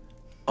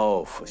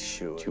 Oh, for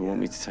sure. Do you want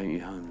me to take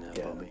you home now,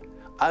 Bobby?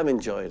 I've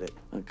enjoyed it.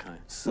 Okay.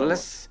 So well,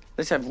 let's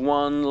have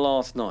one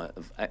last night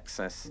of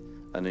excess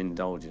and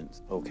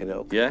indulgence. Okay,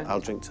 no. Yeah? I'll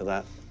drink to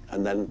that,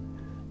 and then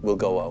we'll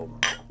go home.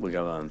 We'll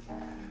go home.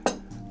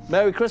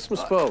 Merry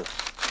Christmas, Paul.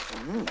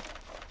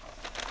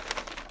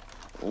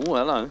 Oh,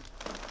 hello.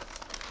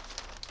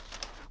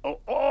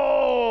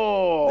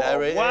 Oh!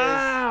 There it is.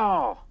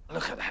 Wow!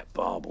 Look at that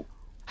barbel.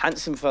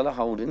 Handsome fella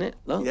holding it,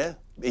 look. Yeah,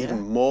 even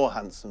more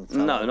handsome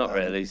fella. No, not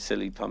really.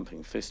 Silly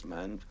pumping fist,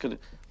 man.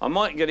 I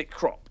might get it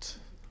cropped.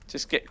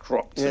 Just get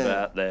cropped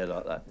about there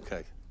like that.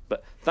 Okay.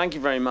 But thank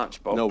you very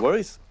much, Bob. No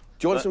worries.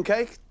 Do you want some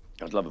cake?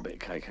 I'd love a bit of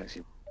cake,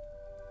 actually.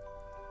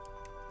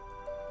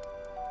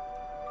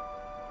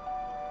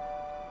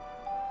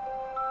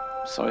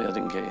 Sorry, I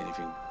didn't get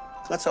anything.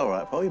 That's all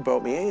right, Paul. You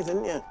brought me here,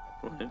 didn't you?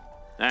 Right.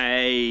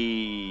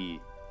 Hey!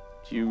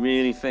 Do you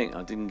really think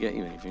I didn't get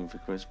you anything for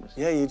Christmas?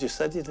 Yeah, you just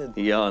said you did.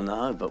 Yeah, I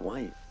know, but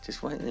wait.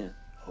 Just wait there.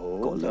 Oh,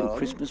 got a little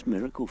Christmas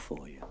miracle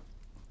for you.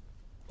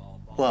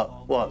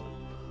 What? What?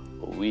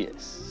 Oh,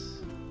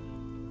 yes.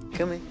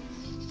 Come in.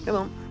 Come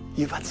on.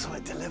 You've had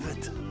something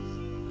delivered.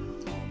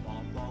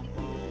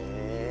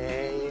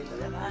 Hey,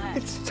 look at that.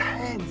 It's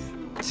Ted.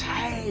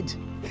 Ted.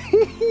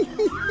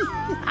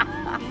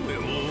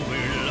 We'll all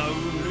be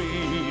lonely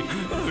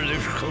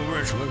this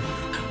Christmas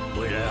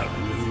without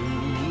you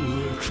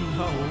at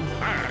home.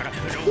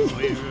 It'll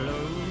be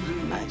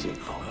lonely. Magic.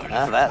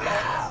 How about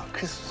that?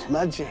 Christmas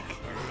magic.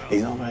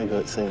 He's not very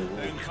good at singing.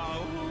 It'll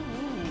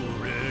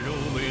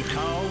be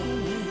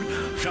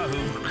cold, so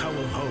come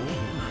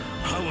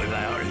home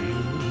without you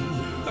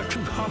at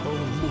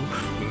home.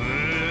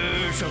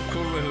 It's a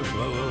Christmas.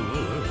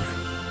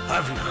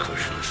 Happy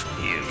Christmas,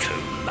 you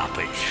two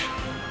Muppets,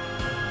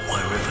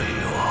 wherever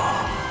you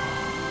are.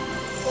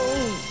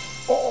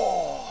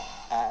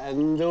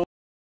 And